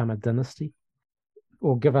sort of become a dynasty?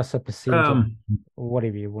 Or give us a percentage, or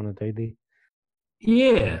whatever you want to do there.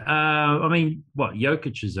 Yeah. I mean,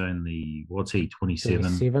 Jokic is only, what's he,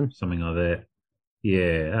 27? Something like that.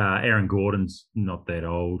 Yeah. Aaron Gordon's not that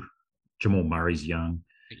old. Jamal Murray's young.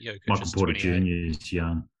 Michael Porter Jr. is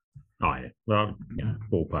young. Oh, yeah. Well,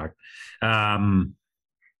 ballpark.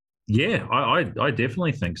 Yeah, I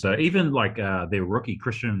definitely think so. Even like their rookie,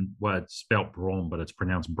 Christian, it's spelt wrong, but it's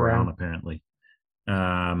pronounced Brown apparently.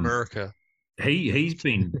 America. He's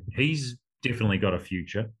definitely got a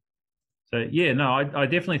future. So yeah, no, I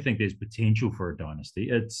definitely think there's potential for a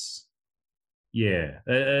dynasty. It's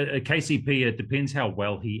a KCP. It depends how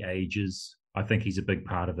well he ages. I think he's a big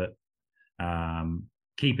part of it.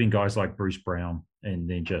 Keeping guys like Bruce Brown, and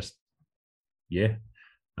then just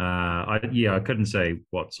I couldn't say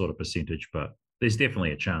what sort of percentage, but there's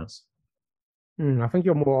definitely a chance. I think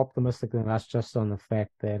you're more optimistic than us, just on the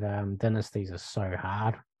fact that dynasties are so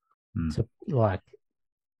hard to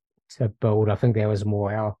build. I think there was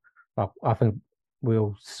more I think we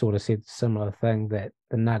all sort of said similar thing, that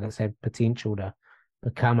the Nuggets have potential to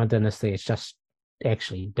become a dynasty. It's just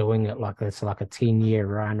actually doing it. Like it's like a 10-year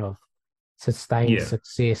run of sustained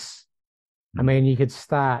success. I mean, you could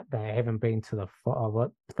start. They haven't been to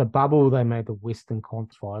the bubble. They made the Western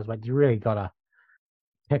Conference Finals, but you really got to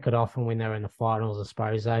pick it off and when they're in the finals, I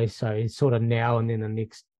suppose. So it's sort of now and then the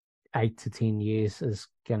next 8 to 10 years is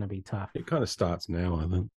going to be tough. It kind of starts now, I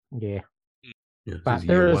think. Yeah, but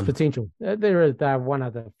there is potential. They're one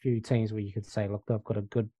of the few teams where you could say, look, they've got a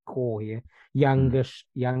good core here, young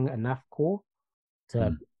enough core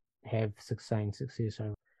to have sustained success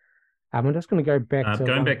over. I'm just going to go back to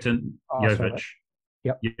Jovic. Sorry.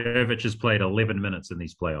 Yep. Jovic has played 11 minutes in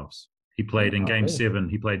these playoffs. He played in Game 7.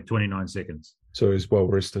 He played 29 seconds. So he's well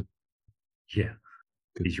rested. Yeah,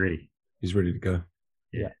 good. He's ready. He's ready to go.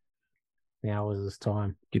 Yeah. Now is his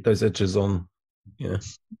time. Get those itches on. Yeah.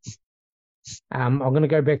 I'm going to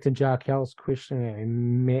go back to Jarkel's question that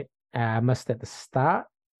we missed at the start.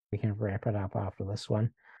 We can wrap it up after this one.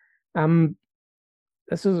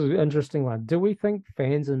 This is an interesting one. Do we think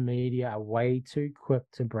fans and media are way too quick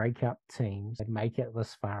to break up teams and make it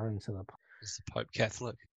this far into the... Is the Pope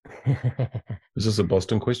Catholic? Is this a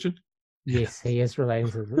Boston question? Yes, he is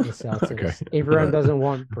relating to the Celtics. Okay. Everyone doesn't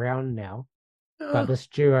want Brown now, but this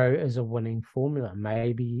duo is a winning formula.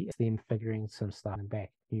 Maybe it's them figuring some stuff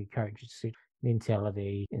back, new coaches,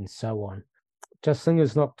 mentality, and so on. Just think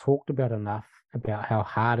it's not talked about enough about how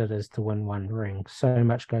hard it is to win one ring. So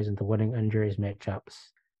much goes into winning, injuries, matchups,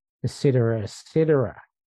 etc., etc.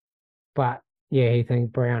 But yeah, he thinks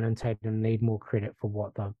Brown and Tatum need more credit for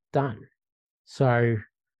what they've done. So,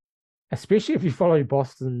 especially if you follow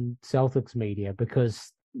Boston Celtics media,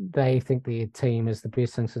 because they think their team is the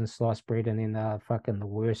best thing since sliced bread, and then they're fucking the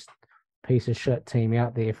worst piece of shit team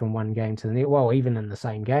out there from one game to the next. Well, even in the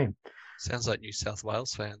same game. Sounds like New South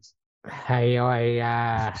Wales fans. Hey,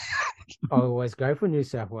 I always go for New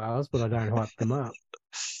South Wales, but I don't hype them up.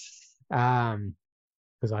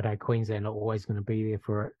 Because I know Queensland are always going to be there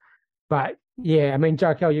for it. But yeah, I mean,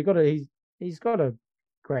 Jarkel, he's got a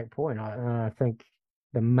great point. I think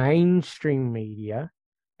the mainstream media,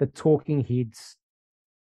 the talking heads.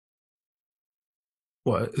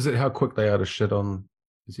 What is it? How quick they are to shit on?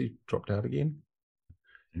 Has he dropped out again? I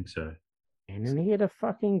think so. And then he had a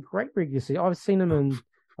fucking great regular season. I've seen him in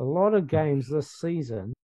a lot of games this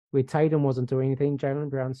season where Tatum wasn't doing anything. Jaylen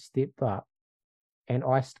Brown stepped up and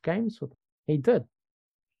iced games with him. He did.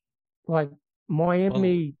 Like,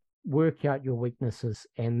 Miami, work out your weaknesses,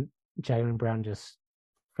 and Jaylen Brown just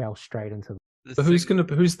fell straight into them. But who's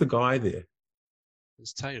the guy there?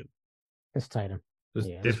 It's Tatum. It's Tatum.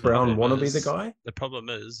 Does Brown want to be the guy? The problem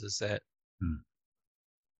is that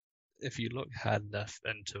if you look hard enough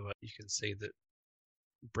into it, you can see that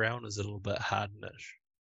Brown is a little bit hard-nish.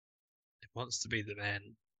 He wants to be the man,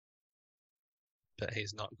 but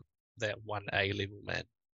he's not that 1A level man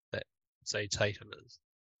that, say, Tatum is.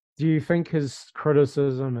 Do you think his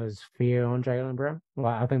criticism is fair on Jaylen Brown?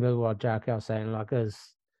 Like, I think that's what Jarkel's saying.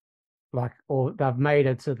 They've made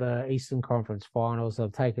it to the Eastern Conference Finals.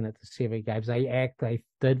 They've taken it to 7 games. They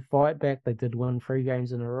did fight back. They did win 3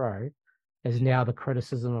 games in a row. is now the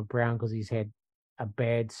criticism of Brown because he's had a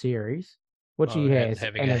bad series, which he has,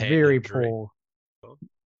 and a very poor.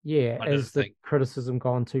 Yeah, is the criticism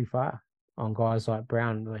gone too far on guys like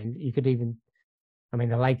Brown? I mean, you could even, I mean,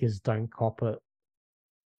 the Lakers don't cop it.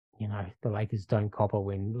 You know, the Lakers don't cop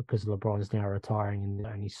it because LeBron's now retiring and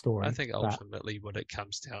the only story. I think ultimately what it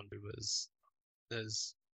comes down to is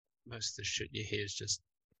most of the shit you hear is just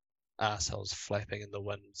assholes flapping in the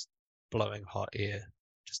wind, blowing hot air,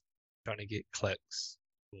 just trying to get clicks.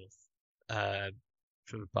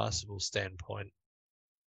 From a basketball standpoint,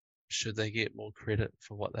 should they get more credit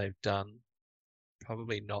for what they've done?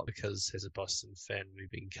 Probably not, because as a Boston fan,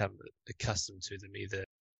 we've become accustomed to them either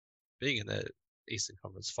being in the Eastern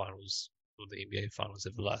Conference Finals or the NBA Finals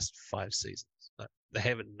over the last 5 seasons. But they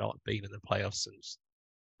haven't not been in the playoffs since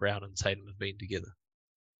Brown and Tatum have been together.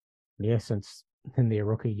 Yeah, since in their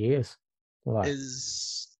rookie years.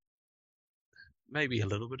 Is maybe a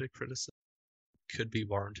little bit of criticism could be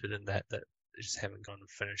warranted in that they just haven't gone and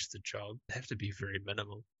finished the job. They have to be very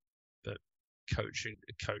minimal. But a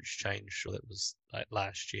coach change, that was like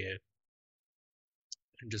last year,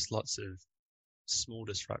 and just lots of small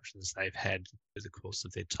disruptions they've had over the course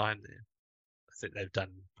of their time there. I think they've done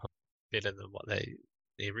better than what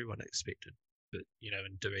everyone expected. But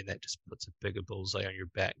in doing that, just puts a bigger bullseye on your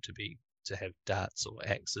back to have darts or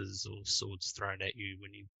axes or swords thrown at you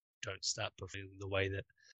when you don't start performing the way that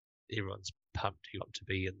everyone's pumped you up to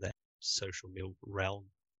be in that social meal realm.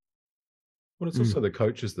 Well, it's also the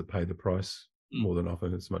coaches that pay the price more than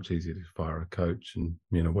often. It's much easier to fire a coach and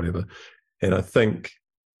whatever. And I think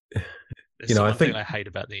one thing I hate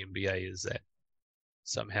about the NBA is that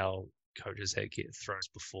somehow coaches get thrown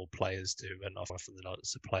before players do, and often not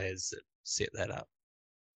it's the players that set that up.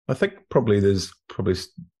 I think there's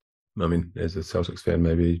I mean, as a Celtics fan,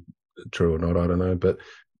 maybe true or not, I don't know, but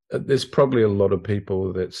there's probably a lot of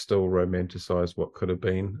people that still romanticize what could have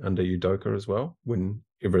been under Udoka as well, when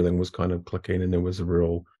everything was kind of clicking and there was a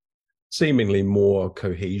real, seemingly more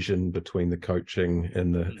cohesion between the coaching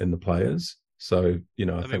and the players. So,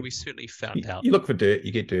 I think we certainly found out. You look for dirt,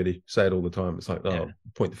 you get dirty. Say it all the time. It's like,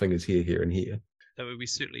 point the fingers here, here, and here. I mean, we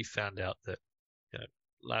certainly found out that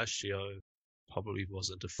last year probably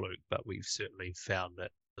wasn't a fluke, but we've certainly found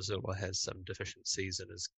that Missoula has some deficiencies in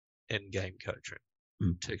his in-game coaching,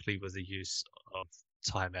 particularly with the use of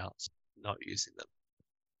timeouts, not using them.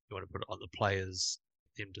 You want to put it on the players,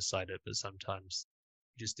 them decide it, but sometimes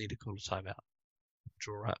you just need to call a timeout,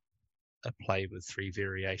 draw up a play with 3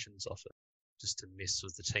 variations off it, just to mess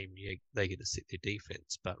with the team. They get to set their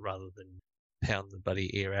defense, but rather than pound the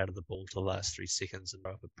bloody air out of the ball to the last 3 seconds and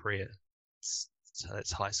throw up a prayer,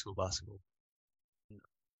 that's high school basketball.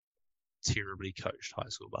 Terribly coached high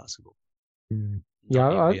school basketball.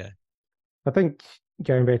 Yeah, I think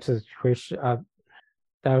going back to the question,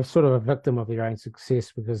 they were sort of a victim of their own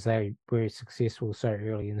success because they were successful so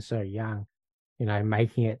early and so young.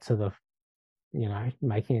 Making it to the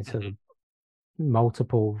the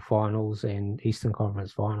multiple finals and Eastern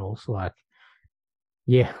Conference finals.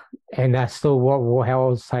 And that's still how I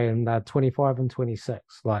was saying, 25 and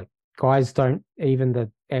 26. Like, guys don't, even the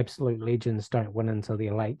absolute legends don't win until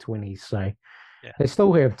their late 20s. So they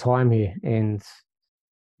still have time here. And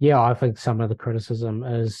I think some of the criticism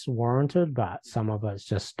is warranted, but some of it's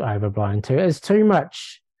just overblown too. It's too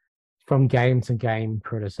much from game to game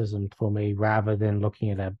criticism for me, rather than looking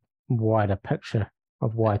at a wider picture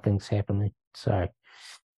of why things happen. So,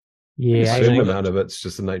 a certain amount of it's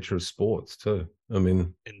just the nature of sports too. I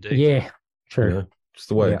mean, indeed. Yeah, true. Just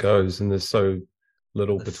the way it goes, and there's so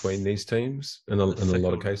little between these teams in a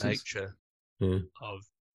lot of cases. Nature of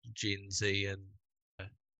Gen Z and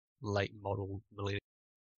late model millennials.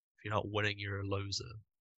 If you're not winning, you're a loser.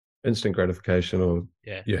 Instant gratification, or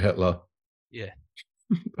you're Hitler. Yeah.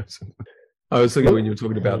 I was thinking when you were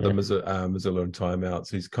talking about the Missoula and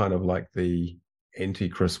timeouts, he's kind of like the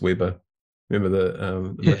anti-Chris Webber. Remember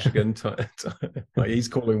the Michigan time? Like, he's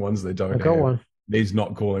calling ones they don't have. One. He's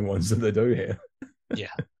not calling ones that they do have.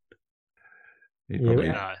 Yeah.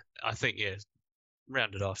 I think,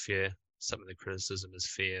 rounded off, some of the criticism is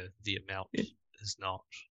fair. The amount is not.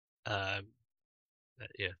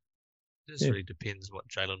 It just really depends what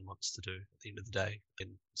Jalen wants to do at the end of the day. And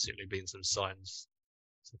certainly been some signs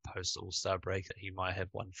post All-Star break that he might have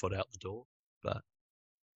one foot out the door, but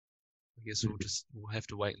I guess we'll have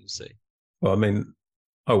to wait and see. Well, I mean,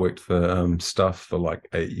 I worked for Stuff for like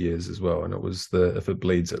 8 years as well, and it was the if it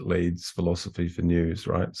bleeds, it leads philosophy for news,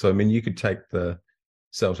 right? So I mean, you could take the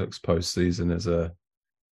Celtics postseason as a,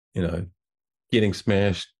 getting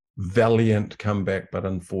smashed, valiant comeback, but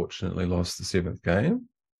unfortunately lost the 7th game,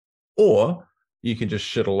 or you can just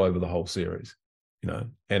shit all over the whole series.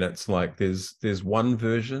 and it's like there's one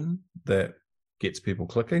version that gets people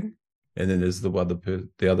clicking, and then there's the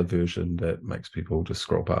other version that makes people just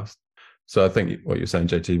scroll past. So I think what you're saying,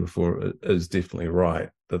 JT, before is definitely right.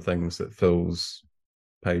 The things that fills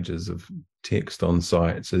pages of text on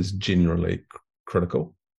sites is generally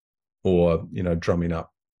critical, or drumming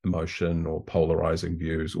up emotion or polarizing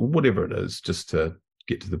views or whatever it is, just to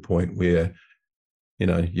get to the point where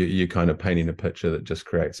you're kind of painting a picture that just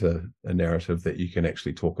creates a narrative that you can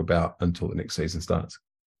actually talk about until the next season starts.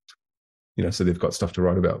 So they've got stuff to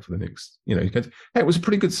write about for the next, you can, hey, it was a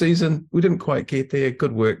pretty good season. We didn't quite get there.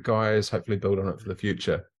 Good work, guys. Hopefully build on it for the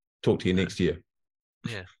future. Talk to you next year.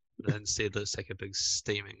 Yeah. Instead, let's take a big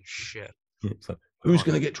steaming shit. Yeah, so who's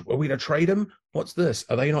going to get, are we going to trade him? What's this?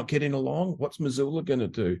 Are they not getting along? What's Missoula going to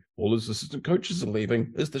do? All his assistant coaches are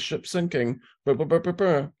leaving. Is the ship sinking? Take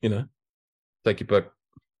your pick.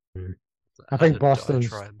 I think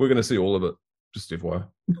Boston's... We're going to see all of it, just FYI.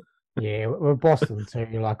 Yeah, with Boston too,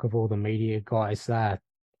 like with all the media guys, they're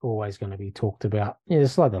always going to be talked about. Yeah,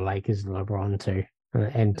 it's like the Lakers and LeBron too.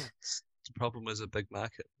 And the problem is a big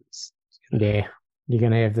market. Yeah, you're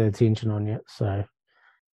going to have the attention on you. So,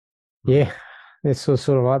 yeah, it's sort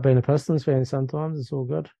of like being a Pistons fan sometimes. It's all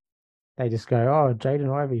good. They just go, oh, Jaden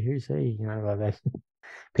Ivey, who's he? Like that.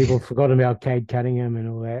 People forgot about Cade Cunningham and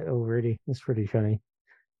all that already. It's pretty funny.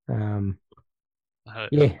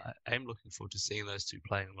 Yeah, I'm looking forward to seeing those two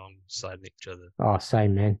playing alongside each other. Oh,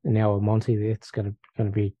 same, man. And now with Monty there, it's gonna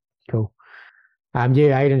be cool. Yeah,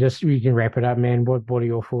 Aiden, just you can wrap it up, man. What are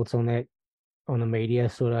your thoughts on that, on the media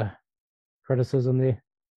sort of criticism there?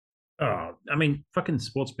 Oh, I mean, fucking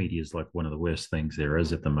sports media is like one of the worst things there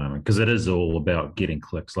is at the moment, because it is all about getting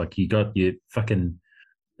clicks. Like you got your fucking,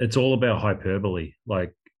 it's all about hyperbole.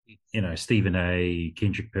 Like, Stephen A,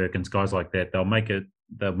 Kendrick Perkins, guys like that, they'll make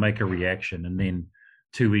a reaction, and then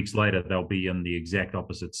 2 weeks later they'll be in the exact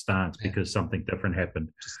opposite stance because something different happened.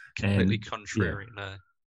 Just completely contrary.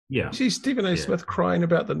 Yeah. You see Stephen A. Smith crying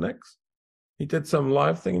about the Knicks? He did some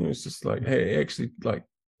live thing and he was just like, hey,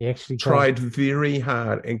 he actually tried very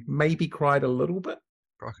hard and maybe cried a little bit.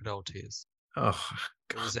 Crocodile tears. Oh,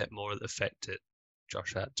 God. Or was that more the fact that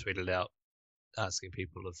Josh Hart tweeted out asking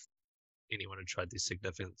people if anyone had tried their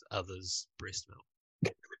significant other's breast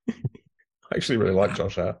milk? I actually really like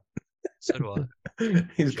Josh Hart. So do I.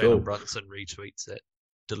 He's Jalen cool. Brunson retweets it.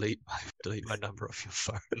 Delete my number off your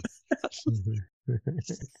phone.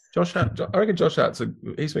 Josh Hart. I reckon Josh Hart's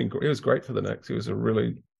he was great for the Knicks. He was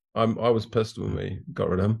I was pissed when we got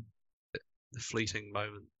rid of him. The fleeting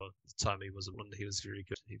moment of the time he wasn't one, he was very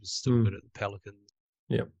good. He was still good at the Pelicans.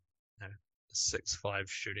 Yep. A 6'5"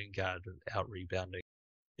 shooting guard and out rebounding.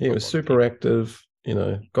 He was super active.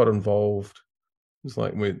 Got involved. It's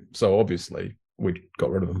like so obviously we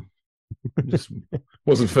got rid of him. Just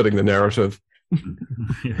wasn't fitting the narrative.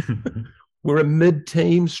 We're a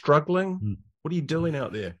mid-team struggling. What are you doing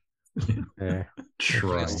out there? Yeah,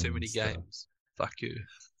 there's too many games. Fuck you.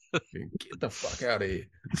 Get the fuck out of here.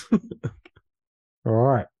 All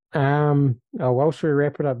right. Well, should we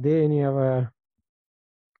wrap it up there? Any other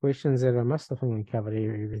questions that I missed? I think we covered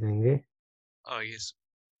everything there. Oh yes.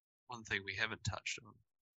 One thing we haven't touched on.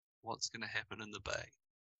 What's going to happen in the Bay?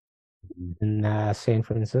 In San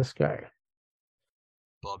Francisco.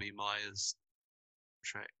 Bobby Myers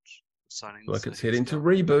contract signing. Like it's heading to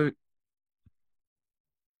reboot.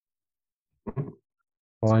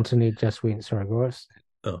 My internet just went. Sorry, guys.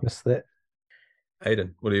 Oh, missed that.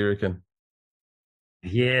 Aiden, what do you reckon?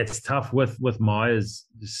 Yeah, it's tough with Myers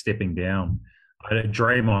stepping down.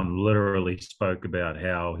 Draymond literally spoke about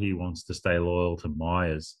how he wants to stay loyal to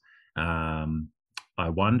Myers. I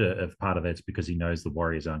wonder if part of that's because he knows the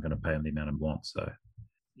Warriors aren't going to pay him the amount he wants.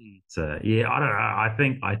 So yeah, I don't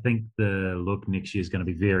know. I think the look next year is going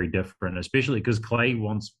to be very different, especially because Clay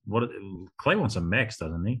wants a max,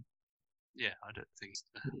 doesn't he? Yeah, I don't think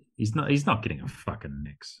he's not getting a fucking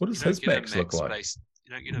max. What does his max look like?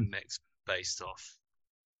 You don't get a max based off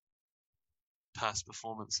past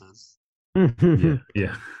performances.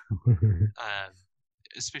 Yeah.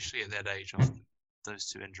 Especially at that age of those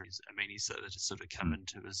two injuries. I mean, he's sort of come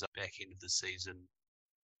into his back end of the season.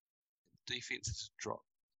 Defense has dropped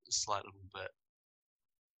a slight little bit.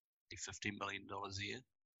 $50 million a year.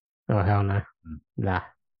 Oh, hell no. Nah.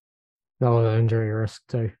 No injury risk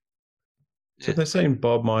too. So they're saying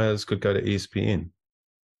Bob Myers could go to ESPN.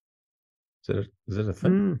 Is it a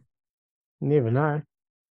thing? Never know.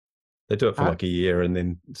 They do it for like a year, and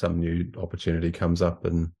then some new opportunity comes up,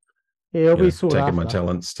 and he'll be sought taking after. my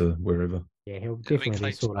talents to wherever. Yeah, he'll definitely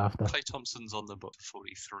be sought after. Klay Thompson's on the book for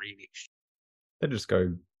 43 next They year. just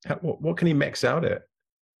go, what can he max out at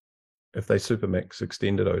if they super max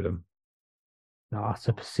extended Odom? No, it's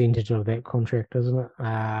a percentage of that contract, isn't it?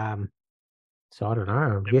 So I don't know.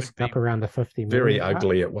 I'm guessing up around the 50 million. Very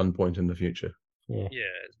ugly at one point in the future. Yeah. Yeah,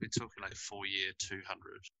 we're talking like 4-year,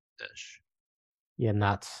 200-ish. Yeah,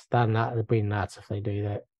 nuts. That'd be nuts if they do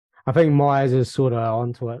that. I think Myers is sort of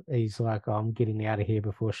onto it. He's like, I'm getting out of here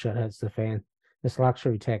before shit hits the fan. This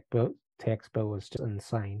luxury tax bill is just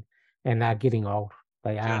insane, and they're getting old.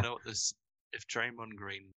 They are. Do you know what this? If Draymond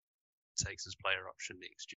Green takes his player option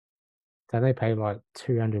next year, don't they pay like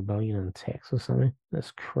 200 million in tax or something?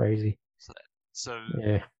 That's crazy. So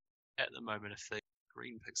yeah, at the moment, if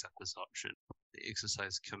Green picks up his option, the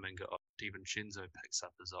exercise Kuminga or DiVincenzo picks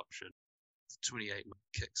up his option, the 28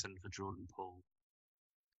 kicks in for Jordan Poole.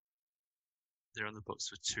 They're on the books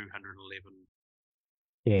for 211.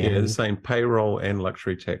 Yeah, the same payroll and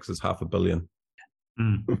luxury tax is $500 million.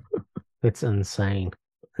 It's insane.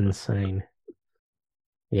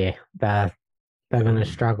 Yeah, they're gonna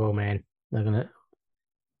struggle, man. They're gonna.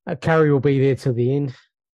 Curry will be there till the end,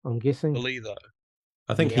 I'm guessing. Will he though?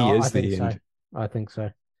 I think he is the end. I think so.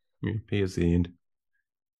 Yeah, he is the end.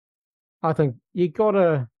 I think you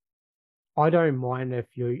gotta. I don't mind if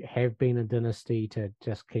you have been a dynasty to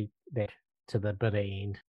just keep that to the bitter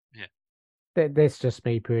end. Yeah. That's just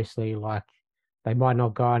me personally. Like, they might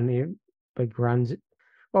not go on any big runs.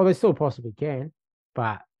 Well, they still possibly can,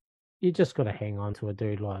 but you just got to hang on to a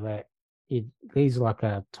dude like that. He's like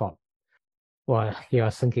a top. Well, yeah, I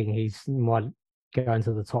was thinking he's might go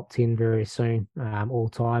into the top 10 very soon, all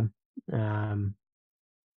time. I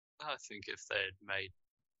think if they'd made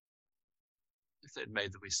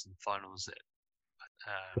the Western Finals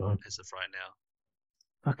as of right now,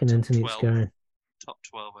 fucking internet's going. Top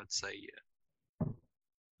 12, I'd say, yeah.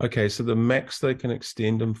 Okay, so the max they can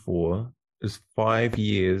extend him for is 5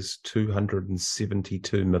 years,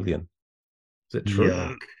 272 million. Is that true?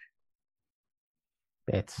 Yeah.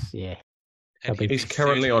 That's And he's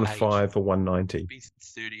currently 38. on 5 for 190. He'd be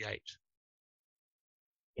 38.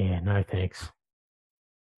 Yeah, no thanks.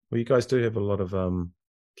 Well, you guys do have a lot of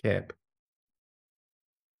cap.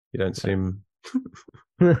 You don't seem.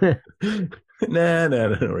 No,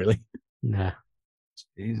 not really. Nah.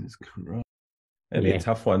 Jesus Christ. That'd be a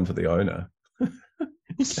tough one for the owner.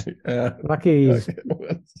 Lucky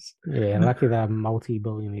they're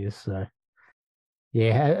multi-billionaires. So,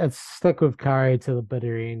 yeah, it's stick with Curry to the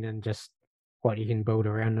bitter end and just what you can build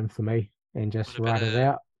around him for me and just ride it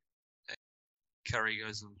out. Curry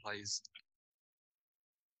goes and plays.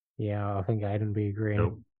 Yeah, I think Aiden would be agreeing.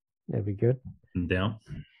 Nope. That'd be good. I'm down.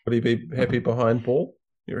 Would he be happy behind Paul,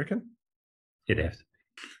 you reckon? He'd have to.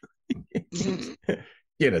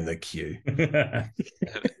 Get in the queue.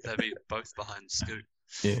 They'd be both behind Scoot.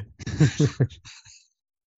 Yeah.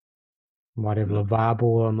 Might have LeVar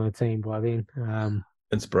Ball on the team by then.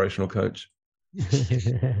 Inspirational coach.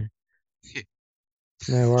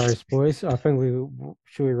 No worries, boys. I think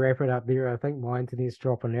should we wrap it up there? I think my internet's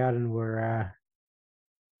dropping out and we're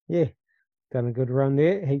done a good run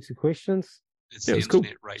there. Heaps of questions. It's the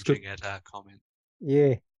internet raging at our comment.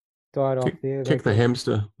 Yeah. Died off there. Kick the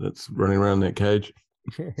hamster that's running around that cage.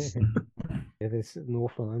 Yeah, there's an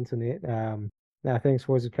awful internet. Now thanks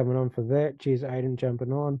boys for coming on for that. Cheers Aiden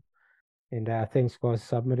jumping on. And thanks guys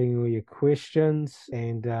for submitting all your questions.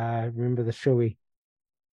 And remember the shoey.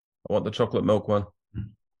 I want the chocolate milk one.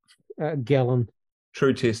 Gallon.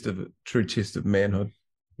 True test of manhood.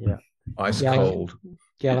 Yeah. Ice cold.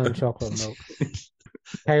 Gallon chocolate milk.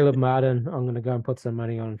 Caleb Martin, I'm going to go and put some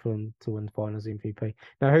money on for him to win finals MVP.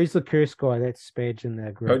 Now, who's the curse guy? That's Spadge in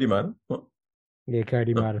the group. Cody Martin? What? Yeah,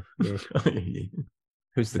 Cody Martin. Yeah.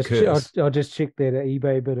 Who's the curse? I'll just check that at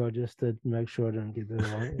eBay, but I just did make sure I didn't get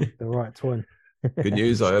the right twin. Good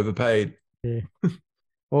news, I overpaid. Yeah.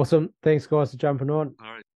 Awesome. Thanks, guys, for jumping on.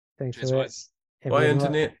 All right. Thanks Cheers, for that. Bye,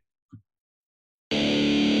 internet.